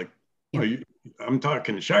Hooper, and like, I'm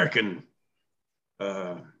talking shark and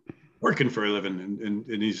working for a living,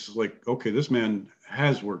 and he's like, okay, this man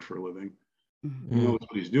has worked for a living. He knows what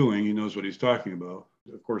he's doing. He knows what he's talking about.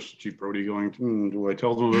 Of course, Chief Brody going, do I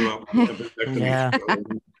tell them about my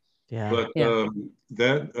appendectomy? But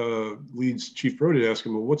that leads Chief Brody to ask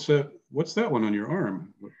him, well, what's that one on your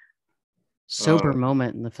arm? Sober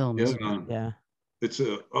moment in the film. Yeah. It's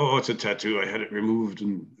a tattoo. I had it removed,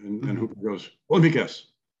 and Hooper goes, well, let me guess,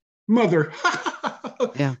 mother.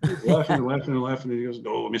 Yeah. laughing, and he goes,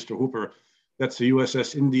 no, Mr. Hooper, that's the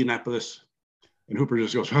USS Indianapolis. And Hooper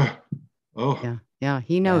just goes, oh. Yeah,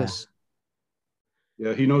 he knows.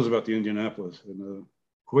 Yeah, he knows about the Indianapolis. And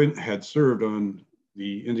Quint had served on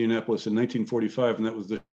the Indianapolis in 1945, and that was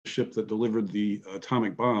the ship that delivered the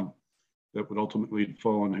atomic bomb that would ultimately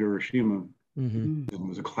fall on Hiroshima. It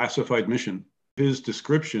was a classified mission. His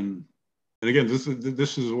description, and again,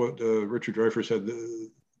 this is what Richard Dreyfuss said,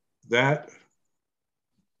 that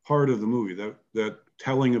part of the movie, that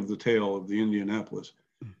telling of the tale of the Indianapolis,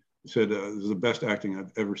 he said, this is the best acting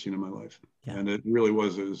I've ever seen in my life. Yeah. And it really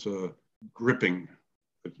was gripping.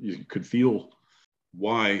 You could feel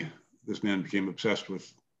why this man became obsessed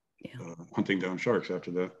with hunting down sharks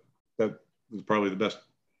after that. That was probably the best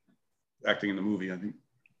acting in the movie, I think.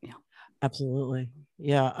 Yeah, absolutely.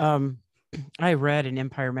 Yeah. I read in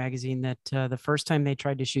Empire magazine that the first time they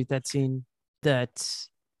tried to shoot that scene, I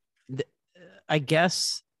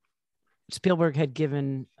guess Spielberg had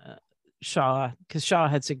given Shaw, because Shaw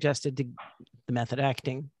had suggested to the method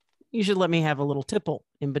acting, you should let me have a little tipple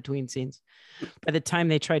in between scenes. By the time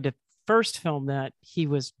they tried to first film that, he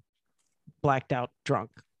was blacked out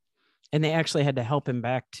drunk, and they actually had to help him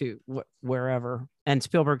back to wherever. And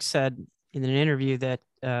Spielberg said in an interview that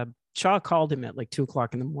Shaw called him at like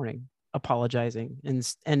 2:00 in the morning, apologizing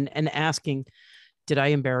and asking, did I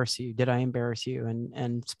embarrass you? Did I embarrass you?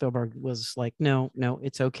 And Spielberg was like, no,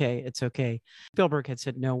 it's okay. It's okay. Spielberg had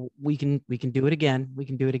said, no, we can do it again. We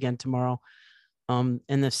can do it again tomorrow. And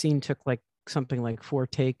the scene took like something like 4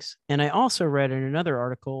 takes. And I also read in another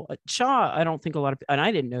article, Shaw, I don't think a lot of, and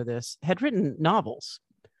I didn't know this, had written novels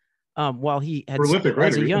while he had,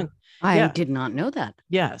 as a young. I did not know that.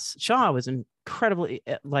 Yes. Shaw was incredibly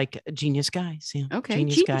like a genius guy, Sam. Okay.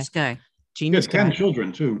 Genius guy. Genius guy. 10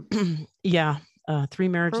 children too. Yeah. 3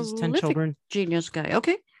 marriages, 10 children. Genius guy.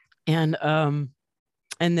 Okay. And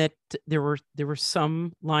that there were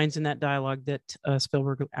some lines in that dialogue that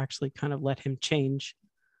Spielberg actually kind of let him change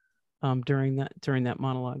during that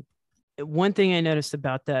monologue. One thing I noticed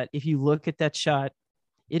about that, if you look at that shot,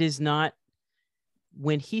 it is not,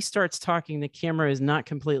 when he starts talking, the camera is not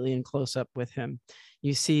completely in close up with him.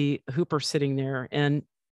 You see Hooper sitting there, and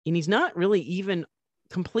he's not really even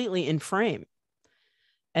completely in frame.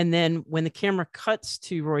 And then when the camera cuts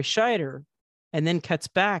to Roy Scheider and then cuts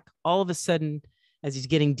back, all of a sudden, as he's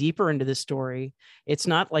getting deeper into the story, it's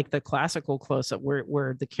not like the classical close-up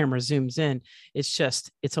where the camera zooms in.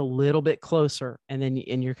 It's a little bit closer.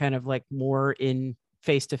 And you're kind of like more in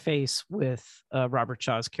face-to-face with Robert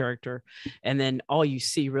Shaw's character. And then all you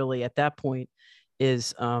see really at that point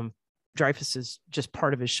is Dreyfuss is just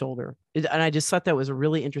part of his shoulder. And I just thought that was a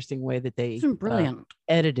really interesting way that they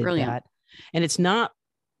edited that. And it's not,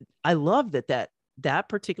 I love that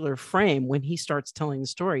particular frame when he starts telling the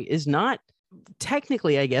story is not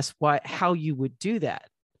technically, I guess, how you would do that,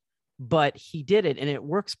 but he did it, and it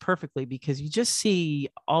works perfectly because you just see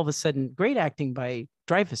all of a sudden great acting by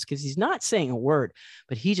Dreyfuss, because he's not saying a word,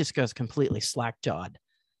 but he just goes completely slack-jawed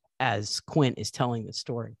as Quint is telling the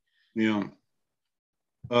story. Yeah.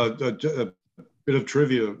 A bit of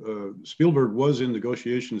trivia: Spielberg was in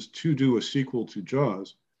negotiations to do a sequel to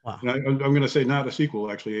Jaws. Wow. And I'm going to say not a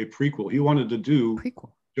sequel, actually a prequel. He wanted to do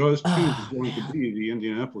Jaws 2 is going to be the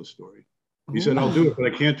Indianapolis story. He said, I'll do it, but I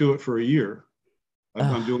can't do it for a year.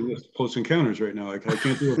 I'm doing this Close Encounters right now. I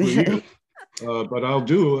can't do it for a year. But I'll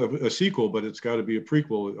do a sequel, but it's got to be a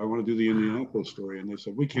prequel. I want to do the Indianapolis story. And they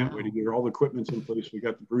said, we can't wait a year. All the equipment's in place. We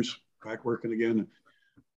got the Bruce back working again.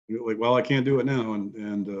 And like, well, I can't do it now.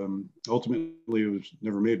 And ultimately, it was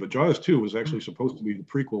never made. But Jaws 2 was actually supposed to be the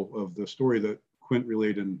prequel of the story that Quint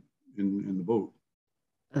relayed in the boat.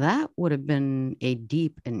 That would have been a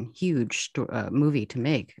deep and huge movie to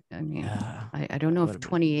make. I mean, I don't know if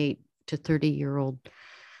 28 to 30-year-old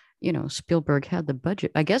Spielberg had the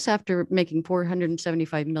budget. I guess after making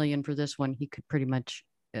 $475 million for this one, he could pretty much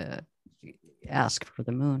ask for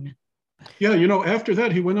the moon. Yeah, after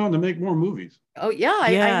that, he went on to make more movies. Oh yeah,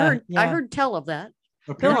 I heard tell of that.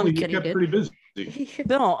 Apparently, he kept pretty busy.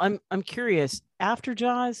 Bill, I'm curious. After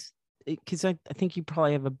Jaws, because I think you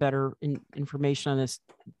probably have a better information on this.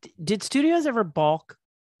 Did studios ever balk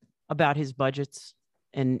about his budgets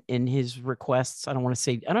and his requests? I don't want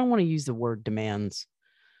to use the word demands,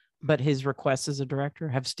 but his requests as a director.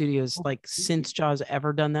 Have studios since Jaws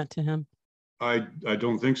ever done that to him? I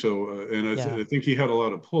don't think so, and I think he had a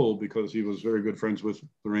lot of pull because he was very good friends with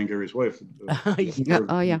Lorraine Gary's wife.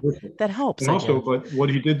 That helps. And also, but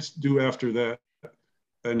what he did do after that,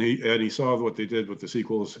 and he saw what they did with the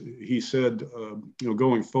sequels. He said,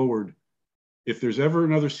 going forward, if there's ever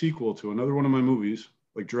another sequel to another one of my movies,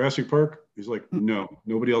 like Jurassic Park, he's like, no,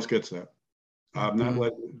 nobody else gets that. I'm not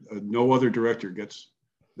letting no other director gets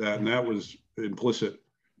that, and that was implicit,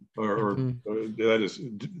 or that is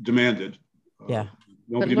demanded. Yeah.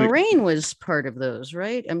 But Lorraine was part of those,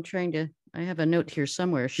 right? I have a note here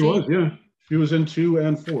somewhere. She was, yeah. She was in 2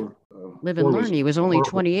 and 4. Live and Learn. He was only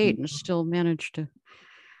 28 and still managed to,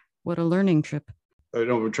 what a learning trip. I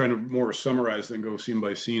know we're trying to more summarize than go scene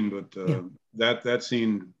by scene, but that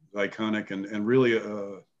scene is iconic. And really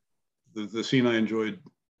the scene I enjoyed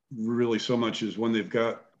really so much is when they've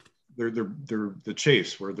got they're the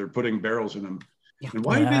chase where they're putting barrels in them. Yeah.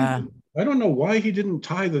 And I don't know why he didn't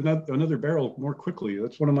tie another barrel more quickly.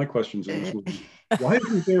 That's one of my questions in this movie. Why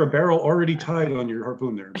isn't there a barrel already tied on your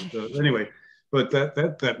harpoon there? But, anyway, but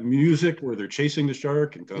that music where they're chasing the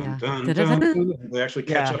shark and they actually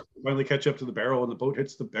finally catch up to the barrel, and the boat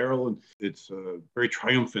hits the barrel, and it's very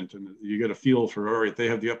triumphant, and you get a feel for, all right, they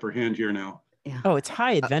have the upper hand here now. Yeah. Oh, it's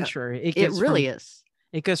high adventure. It really is.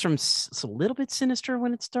 It goes from a little bit sinister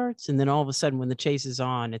when it starts, and then all of a sudden, when the chase is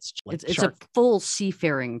on, it's a full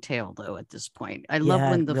seafaring tale, though. At this point, I love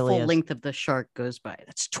when the full length of the shark goes by.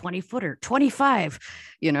 That's 20-footer, 25.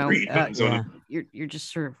 You're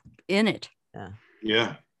just sort of in it.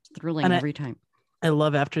 Yeah, it's thrilling every time. I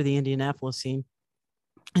love after the Indianapolis scene,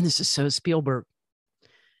 and this is so Spielberg.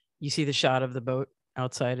 You see the shot of the boat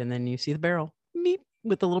outside, and then you see the barrel, meep,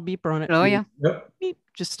 with the little beeper on it. Oh yeah, meep,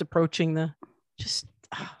 just approaching the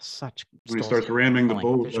such. When he starts ramming the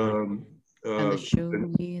boat, and show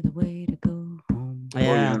me the way to go home.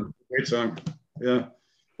 Yeah, great song. Yeah,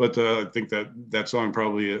 but I think that song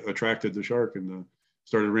probably attracted the shark and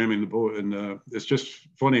started ramming the boat. And it's just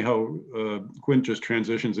funny how Quint just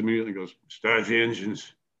transitions immediately and goes, "Start the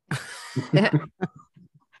engines."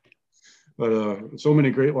 But so many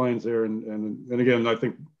great lines there, and again, I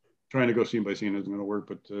think trying to go scene by scene isn't going to work,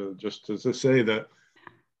 but just to say that.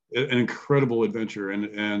 An incredible adventure,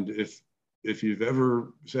 and if you've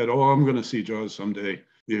ever said, "Oh, I'm going to see Jaws someday," if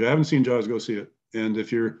you haven't seen Jaws, go see it. And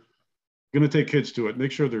if you're going to take kids to it,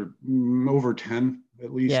 make sure they're over 10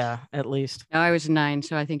 at least. Yeah, at least. No, I was 9,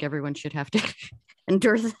 so I think everyone should have to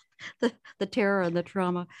endure the terror and the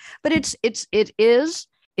trauma. But it is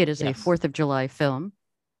a 4th of July film.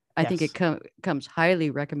 I think it comes highly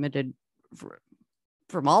recommended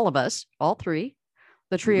from all of us, all three,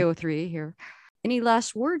 the trio of 3 here. Any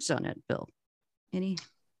last words on it, Bill? Any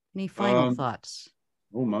final thoughts?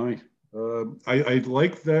 Oh my! I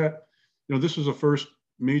like that. This was the first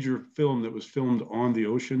major film that was filmed on the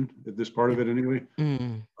ocean. This part of it, anyway.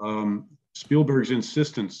 Spielberg's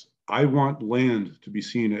insistence: I want land to be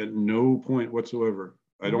seen at no point whatsoever.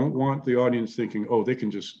 I don't want the audience thinking, "Oh, they can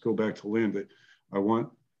just go back to land." I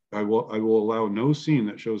will allow no scene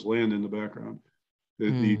that shows land in the background.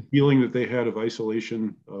 The feeling that they had of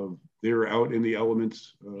isolation, of they're out in the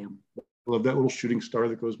elements. I love that little shooting star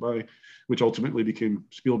that goes by, which ultimately became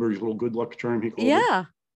Spielberg's little good luck charm. He called it.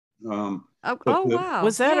 Wow!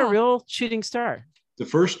 Was that a real shooting star? The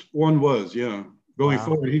first one was, yeah. Going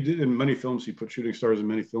forward, he did in many films. He put shooting stars in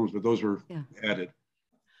many films, but those were added.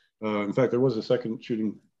 In fact, there was a second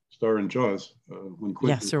shooting star in Jaws when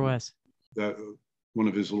Quint. Yes, there was. That one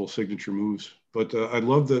of his little signature moves. But I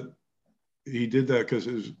love that. He did that because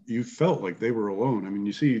you felt like they were alone. I mean,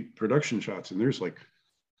 you see production shots and there's like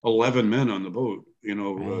 11 men on the boat,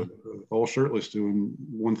 all shirtless doing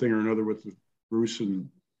one thing or another with Bruce.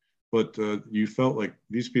 But you felt like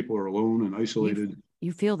these people are alone and isolated.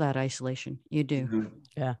 You feel that isolation. You do. Mm-hmm.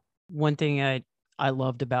 Yeah. One thing I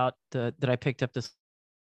loved about that I picked up this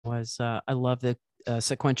was I love the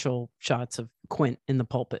sequential shots of Quint in the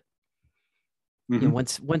pulpit. Mm-hmm.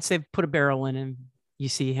 Once they've put a barrel in him, you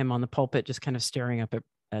see him on the pulpit just kind of staring up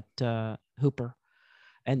at Hooper.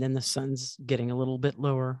 And then the sun's getting a little bit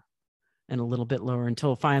lower and a little bit lower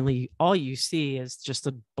until finally all you see is just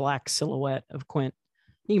a black silhouette of Quint,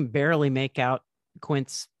 You can barely make out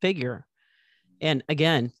Quint's figure. And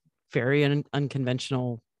again, very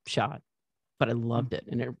unconventional shot, but I loved it.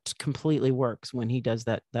 And it completely works when he does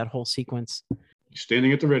that whole sequence. He's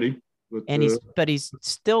standing at the ready. And he's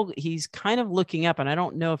kind of looking up, and I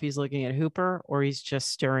don't know if he's looking at Hooper or he's just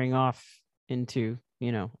staring off into,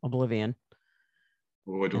 oblivion.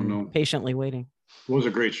 Oh, I don't know. Patiently waiting. It was a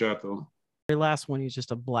great shot, though. The last one, he's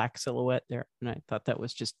just a black silhouette there. And I thought that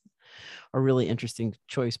was just a really interesting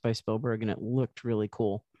choice by Spielberg, and it looked really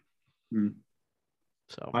cool.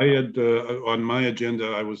 So I had on my agenda,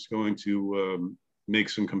 I was going to make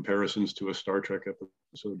some comparisons to a Star Trek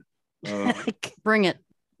episode. Bring it.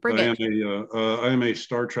 I am a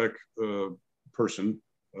Star Trek person.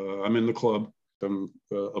 I'm in the club. I'm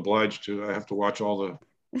obliged to. I have to watch all the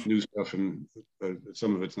new stuff, and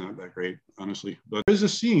some of it's not that great, honestly. But there's a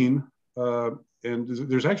scene, and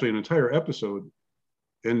there's actually an entire episode.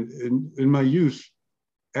 And in my youth,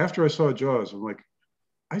 after I saw Jaws, I'm like,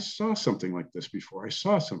 I saw something like this before. I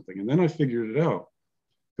saw something, and then I figured it out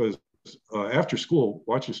because after school,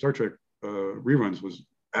 watching Star Trek reruns was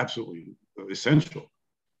absolutely essential.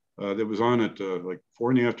 That was on at like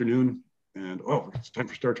 4 p.m, and it's time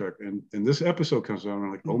for Star Trek. And this episode comes on, and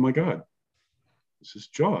I'm like, oh my God, this is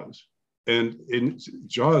Jaws. And in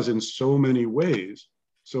Jaws in so many ways.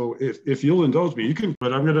 So if you'll indulge me, you can,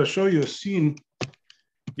 but I'm going to show you a scene,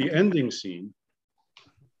 the ending scene,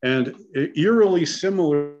 and eerily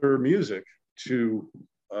similar music to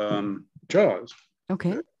Jaws.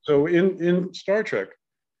 Okay. So in Star Trek,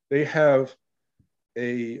 they have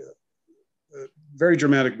a very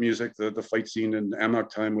dramatic music, the fight scene in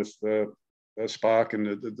Amok Time with Spock,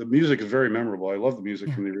 and the music is very memorable. I love the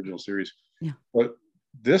music from the original series. Yeah. But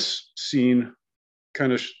this scene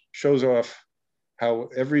kind of shows off how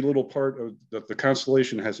every little part of the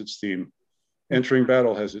Constellation has its theme. Entering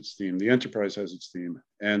Battle has its theme. The Enterprise has its theme.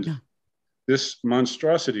 And this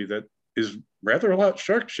monstrosity that is rather a lot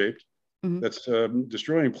shark-shaped, that's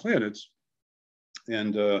destroying planets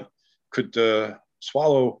and could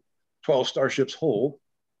swallow 12 starships whole,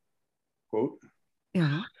 quote.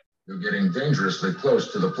 Yeah. You're getting dangerously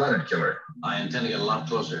close to the planet killer. I intend to get a lot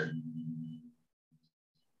closer.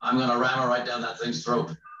 I'm going to ram her right down that thing's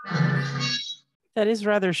throat. That is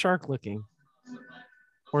rather shark looking.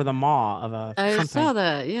 Or the maw of a I something. saw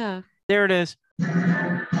that, yeah. There it is. Take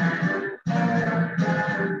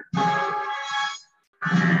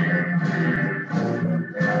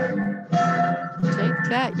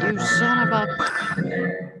that, you son of a...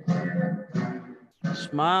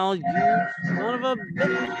 Smile, you son of a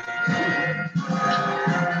bitch.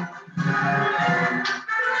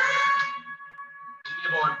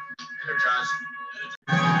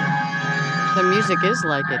 The music is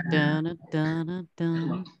like it. Dun, dun, dun,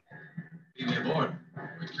 dun. Leave me aboard.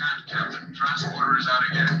 We can't, Captain. Transporter is out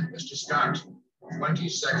again. Mr. Scott, 20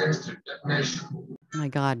 seconds to detonation. Oh my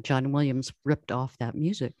God, John Williams ripped off that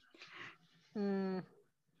music. Dun,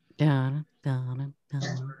 dun, dun,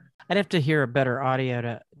 dun. I'd have to hear a better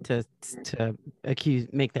audio to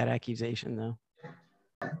make that accusation, though.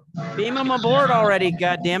 Beam him aboard already,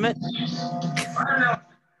 goddammit. I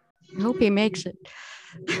hope he makes it.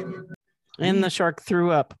 And the shark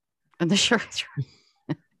threw up. And the shark threw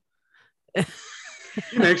He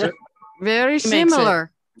makes it. Very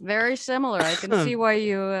similar. Very similar. I can see why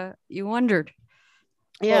you wondered.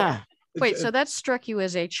 Yeah. Wait, so that struck you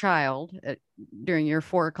as a child during your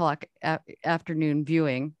 4 o'clock afternoon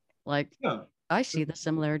viewing? Like, I see the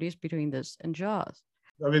similarities between this and Jaws.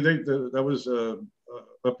 I mean, that was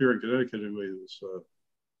up here in Connecticut anyway. It was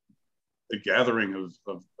a gathering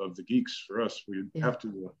of the geeks for us. We'd have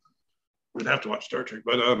to watch Star Trek,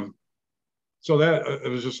 but so that it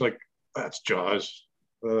was just like, that's Jaws.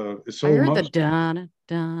 It's so I heard the dun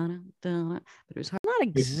dun dun, but it was hard. Not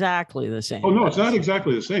exactly the same. Oh no, it's not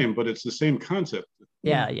exactly the same, but it's the same concept.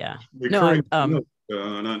 Yeah. Yeah,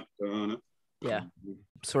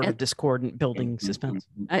 sort of discordant building suspense.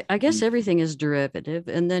 I guess everything is derivative,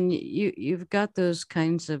 and then you've got those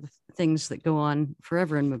kinds of things that go on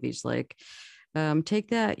forever in movies, like take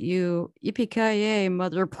that, you yippee-ki-yay,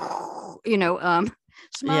 mother,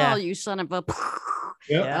 smile, you son of a.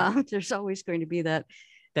 There's always going to be that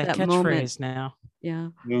catchphrase now. Yeah.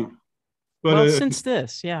 But since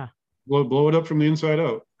this, blow it up from the inside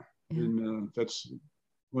out, and that's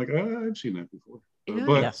like I've seen that before.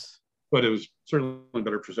 But it was certainly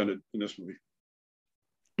better presented in this movie.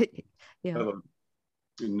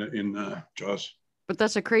 In Jaws. But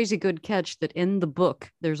that's a crazy good catch that in the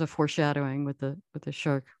book there's a foreshadowing with the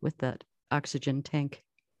shark with that oxygen tank.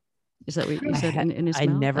 Is that what you said in his mouth?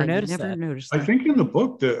 I never noticed that. I think in the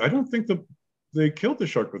book I don't think the they killed the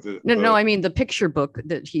shark with it. No, I mean the picture book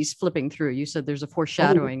that he's flipping through. You said there's a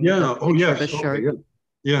foreshadowing. Oh, yes. Of a shark. Okay,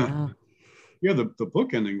 yeah. The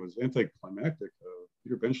book ending was anticlimactic.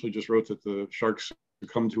 Peter Benchley just wrote that the sharks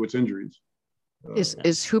succumbed to its injuries.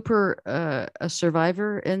 Is Hooper a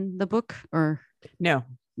survivor in the book or no?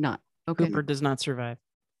 Not okay. Hooper does not survive.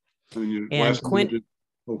 And Quint.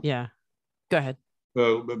 Yeah, go ahead.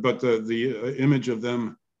 But the image of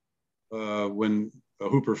them when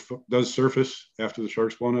Hooper does surface after the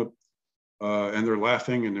shark's blown up, and they're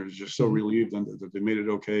laughing and they're just so relieved that they made it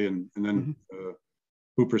okay, and then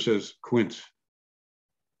Hooper says, "Quint,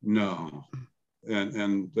 no,"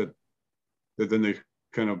 and that then they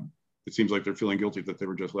kind of, it seems like they're feeling guilty that they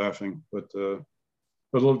were just laughing, but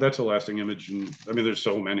that's a lasting image, and I mean there's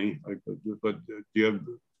so many. But we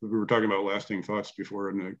were talking about lasting thoughts before,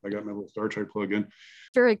 and I got my little Star Trek plug in.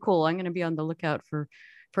 Very cool. I'm going to be on the lookout for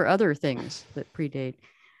other things that predate,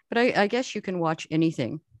 but I guess you can watch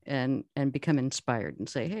anything and become inspired and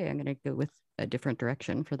say, hey, I'm going to go with a different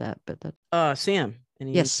direction for that. But that Sam,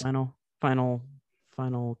 any yes, final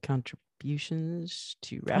contributions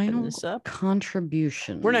to wrapping this up?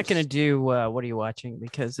 Contributions. We're not going to do what are you watching,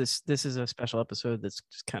 because this is a special episode that's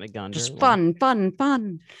just kind of gone just fun.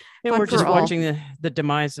 And we're just watching the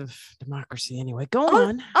demise of democracy anyway. Go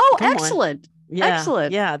on. Oh, excellent. Yeah,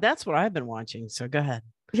 excellent. Yeah, that's what I've been watching. So go ahead.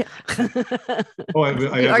 Yeah.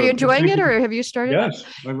 Are you enjoying it, or have you started? Yes,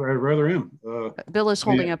 I rather am. Bill is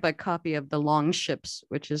holding up a copy of The Long Ships,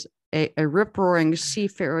 which is a rip-roaring,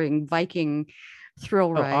 seafaring Viking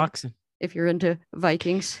thrill ride. Oxen. If you're into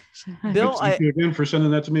Vikings. Bill, thank you again for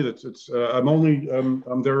sending that to me.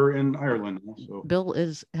 I'm there in Ireland now, so. Bill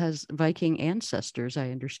has Viking ancestors,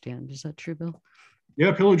 I understand. Is that true, Bill?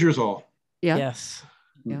 Yeah, pillagers all. Yeah. Yes.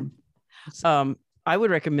 Yeah. I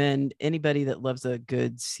would recommend anybody that loves a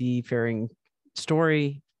good seafaring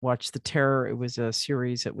story, watch The Terror. It was a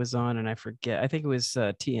series that was on, and I think it was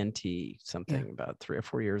TNT about 3 or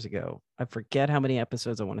 4 years ago. I forget how many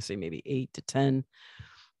episodes. I want to say maybe 8 to 10,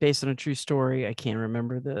 based on a true story. I can't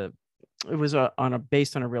remember it was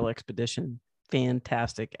based on a real expedition.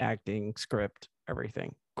 Fantastic acting, script,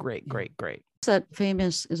 everything. Great. Is that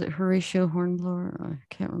famous? Is it Horatio Hornblower?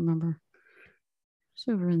 I can't remember. It's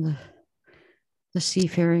over in the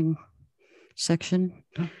seafaring section.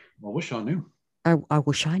 I wish I knew. I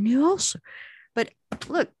wish I knew also. But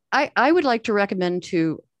look, I would like to recommend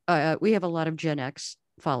to, we have a lot of Gen X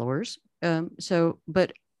followers.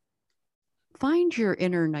 But find your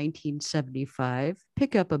inner 1975,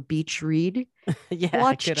 pick up a beach read,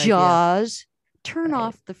 watch Jaws, turn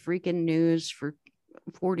off the freaking news for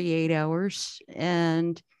 48 hours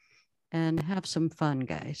and have some fun,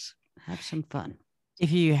 guys. Have some fun.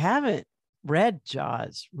 If you haven't read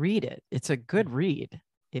Jaws, read it. It's a good read.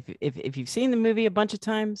 If you've seen the movie a bunch of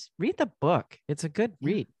times, read the book. It's a good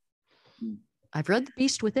read. I've read The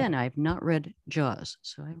Beast Within. I've not read Jaws,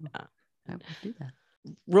 so I will do that.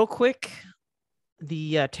 Real quick,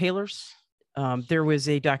 the Taylors. There was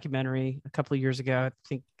a documentary a couple of years ago, I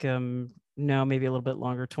think now maybe a little bit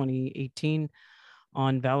longer, 2018,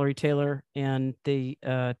 on Valerie Taylor, and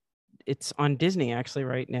it's on Disney actually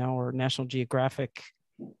right now, or National Geographic,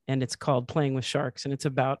 and it's called Playing with Sharks, and it's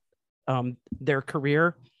about their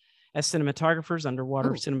career as cinematographers,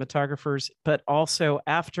 underwater cinematographers, but also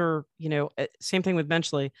after, same thing with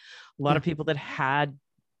Benchley, a lot of people that had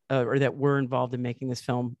or that were involved in making this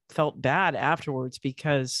film felt bad afterwards,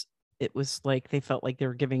 because it was like they felt like they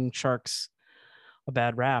were giving sharks a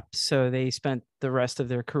bad rap. So they spent the rest of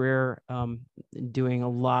their career doing a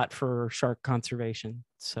lot for shark conservation.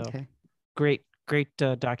 So great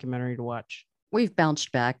documentary to watch. We've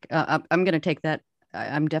bounced back. I'm going to take that.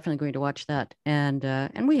 I'm definitely going to watch that. And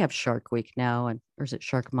we have Shark Week now, or is it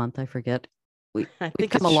Shark Month? I forget. We've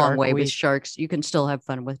come a long way with sharks. You can still have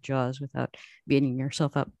fun with Jaws without beating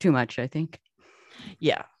yourself up too much, I think.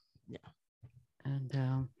 Yeah.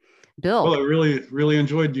 And Bill. Well, I really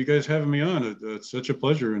enjoyed you guys having me on. It's such a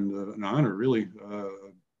pleasure and an honor, really. I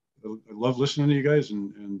love listening to you guys,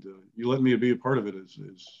 and you letting me be a part of it is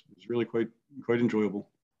really quite enjoyable.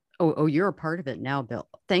 Oh, you're a part of it now, Bill.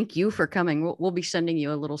 Thank you for coming. We'll be sending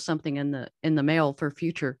you a little something in the mail for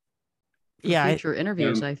future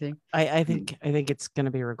interviews. I think it's going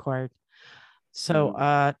to be required.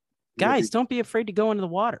 So, guys, don't be afraid to go into the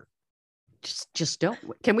water. Just don't.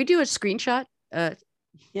 Can we do a screenshot?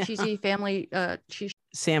 Cheesy family.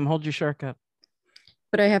 Sam, hold your shark up.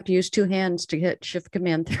 But I have to use 2 hands to hit Shift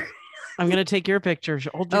Command 3. I'm going to take your picture.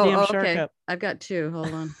 Hold your damn shark up. I've got 2.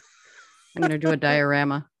 Hold on. I'm going to do a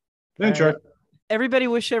diorama. Thanks, Shark. Everybody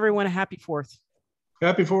wish everyone a happy 4th.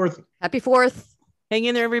 Happy 4th. Happy 4th. Hang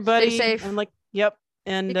in there, everybody. Stay safe. And yep.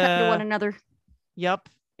 And be kind to one another. Yep.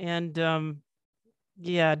 And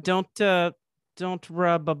yeah, don't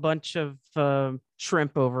rub a bunch of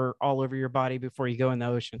shrimp all over your body before you go in the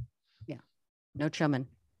ocean. Yeah. No chumming.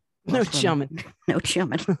 No chumming. No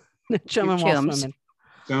chumming. No chumming while swimming.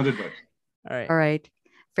 Sound advice. All right. All right.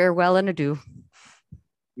 Farewell and adieu.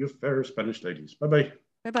 You fair Spanish ladies. Bye-bye.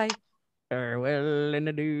 Bye-bye. Farewell and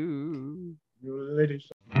adieu. You ladies.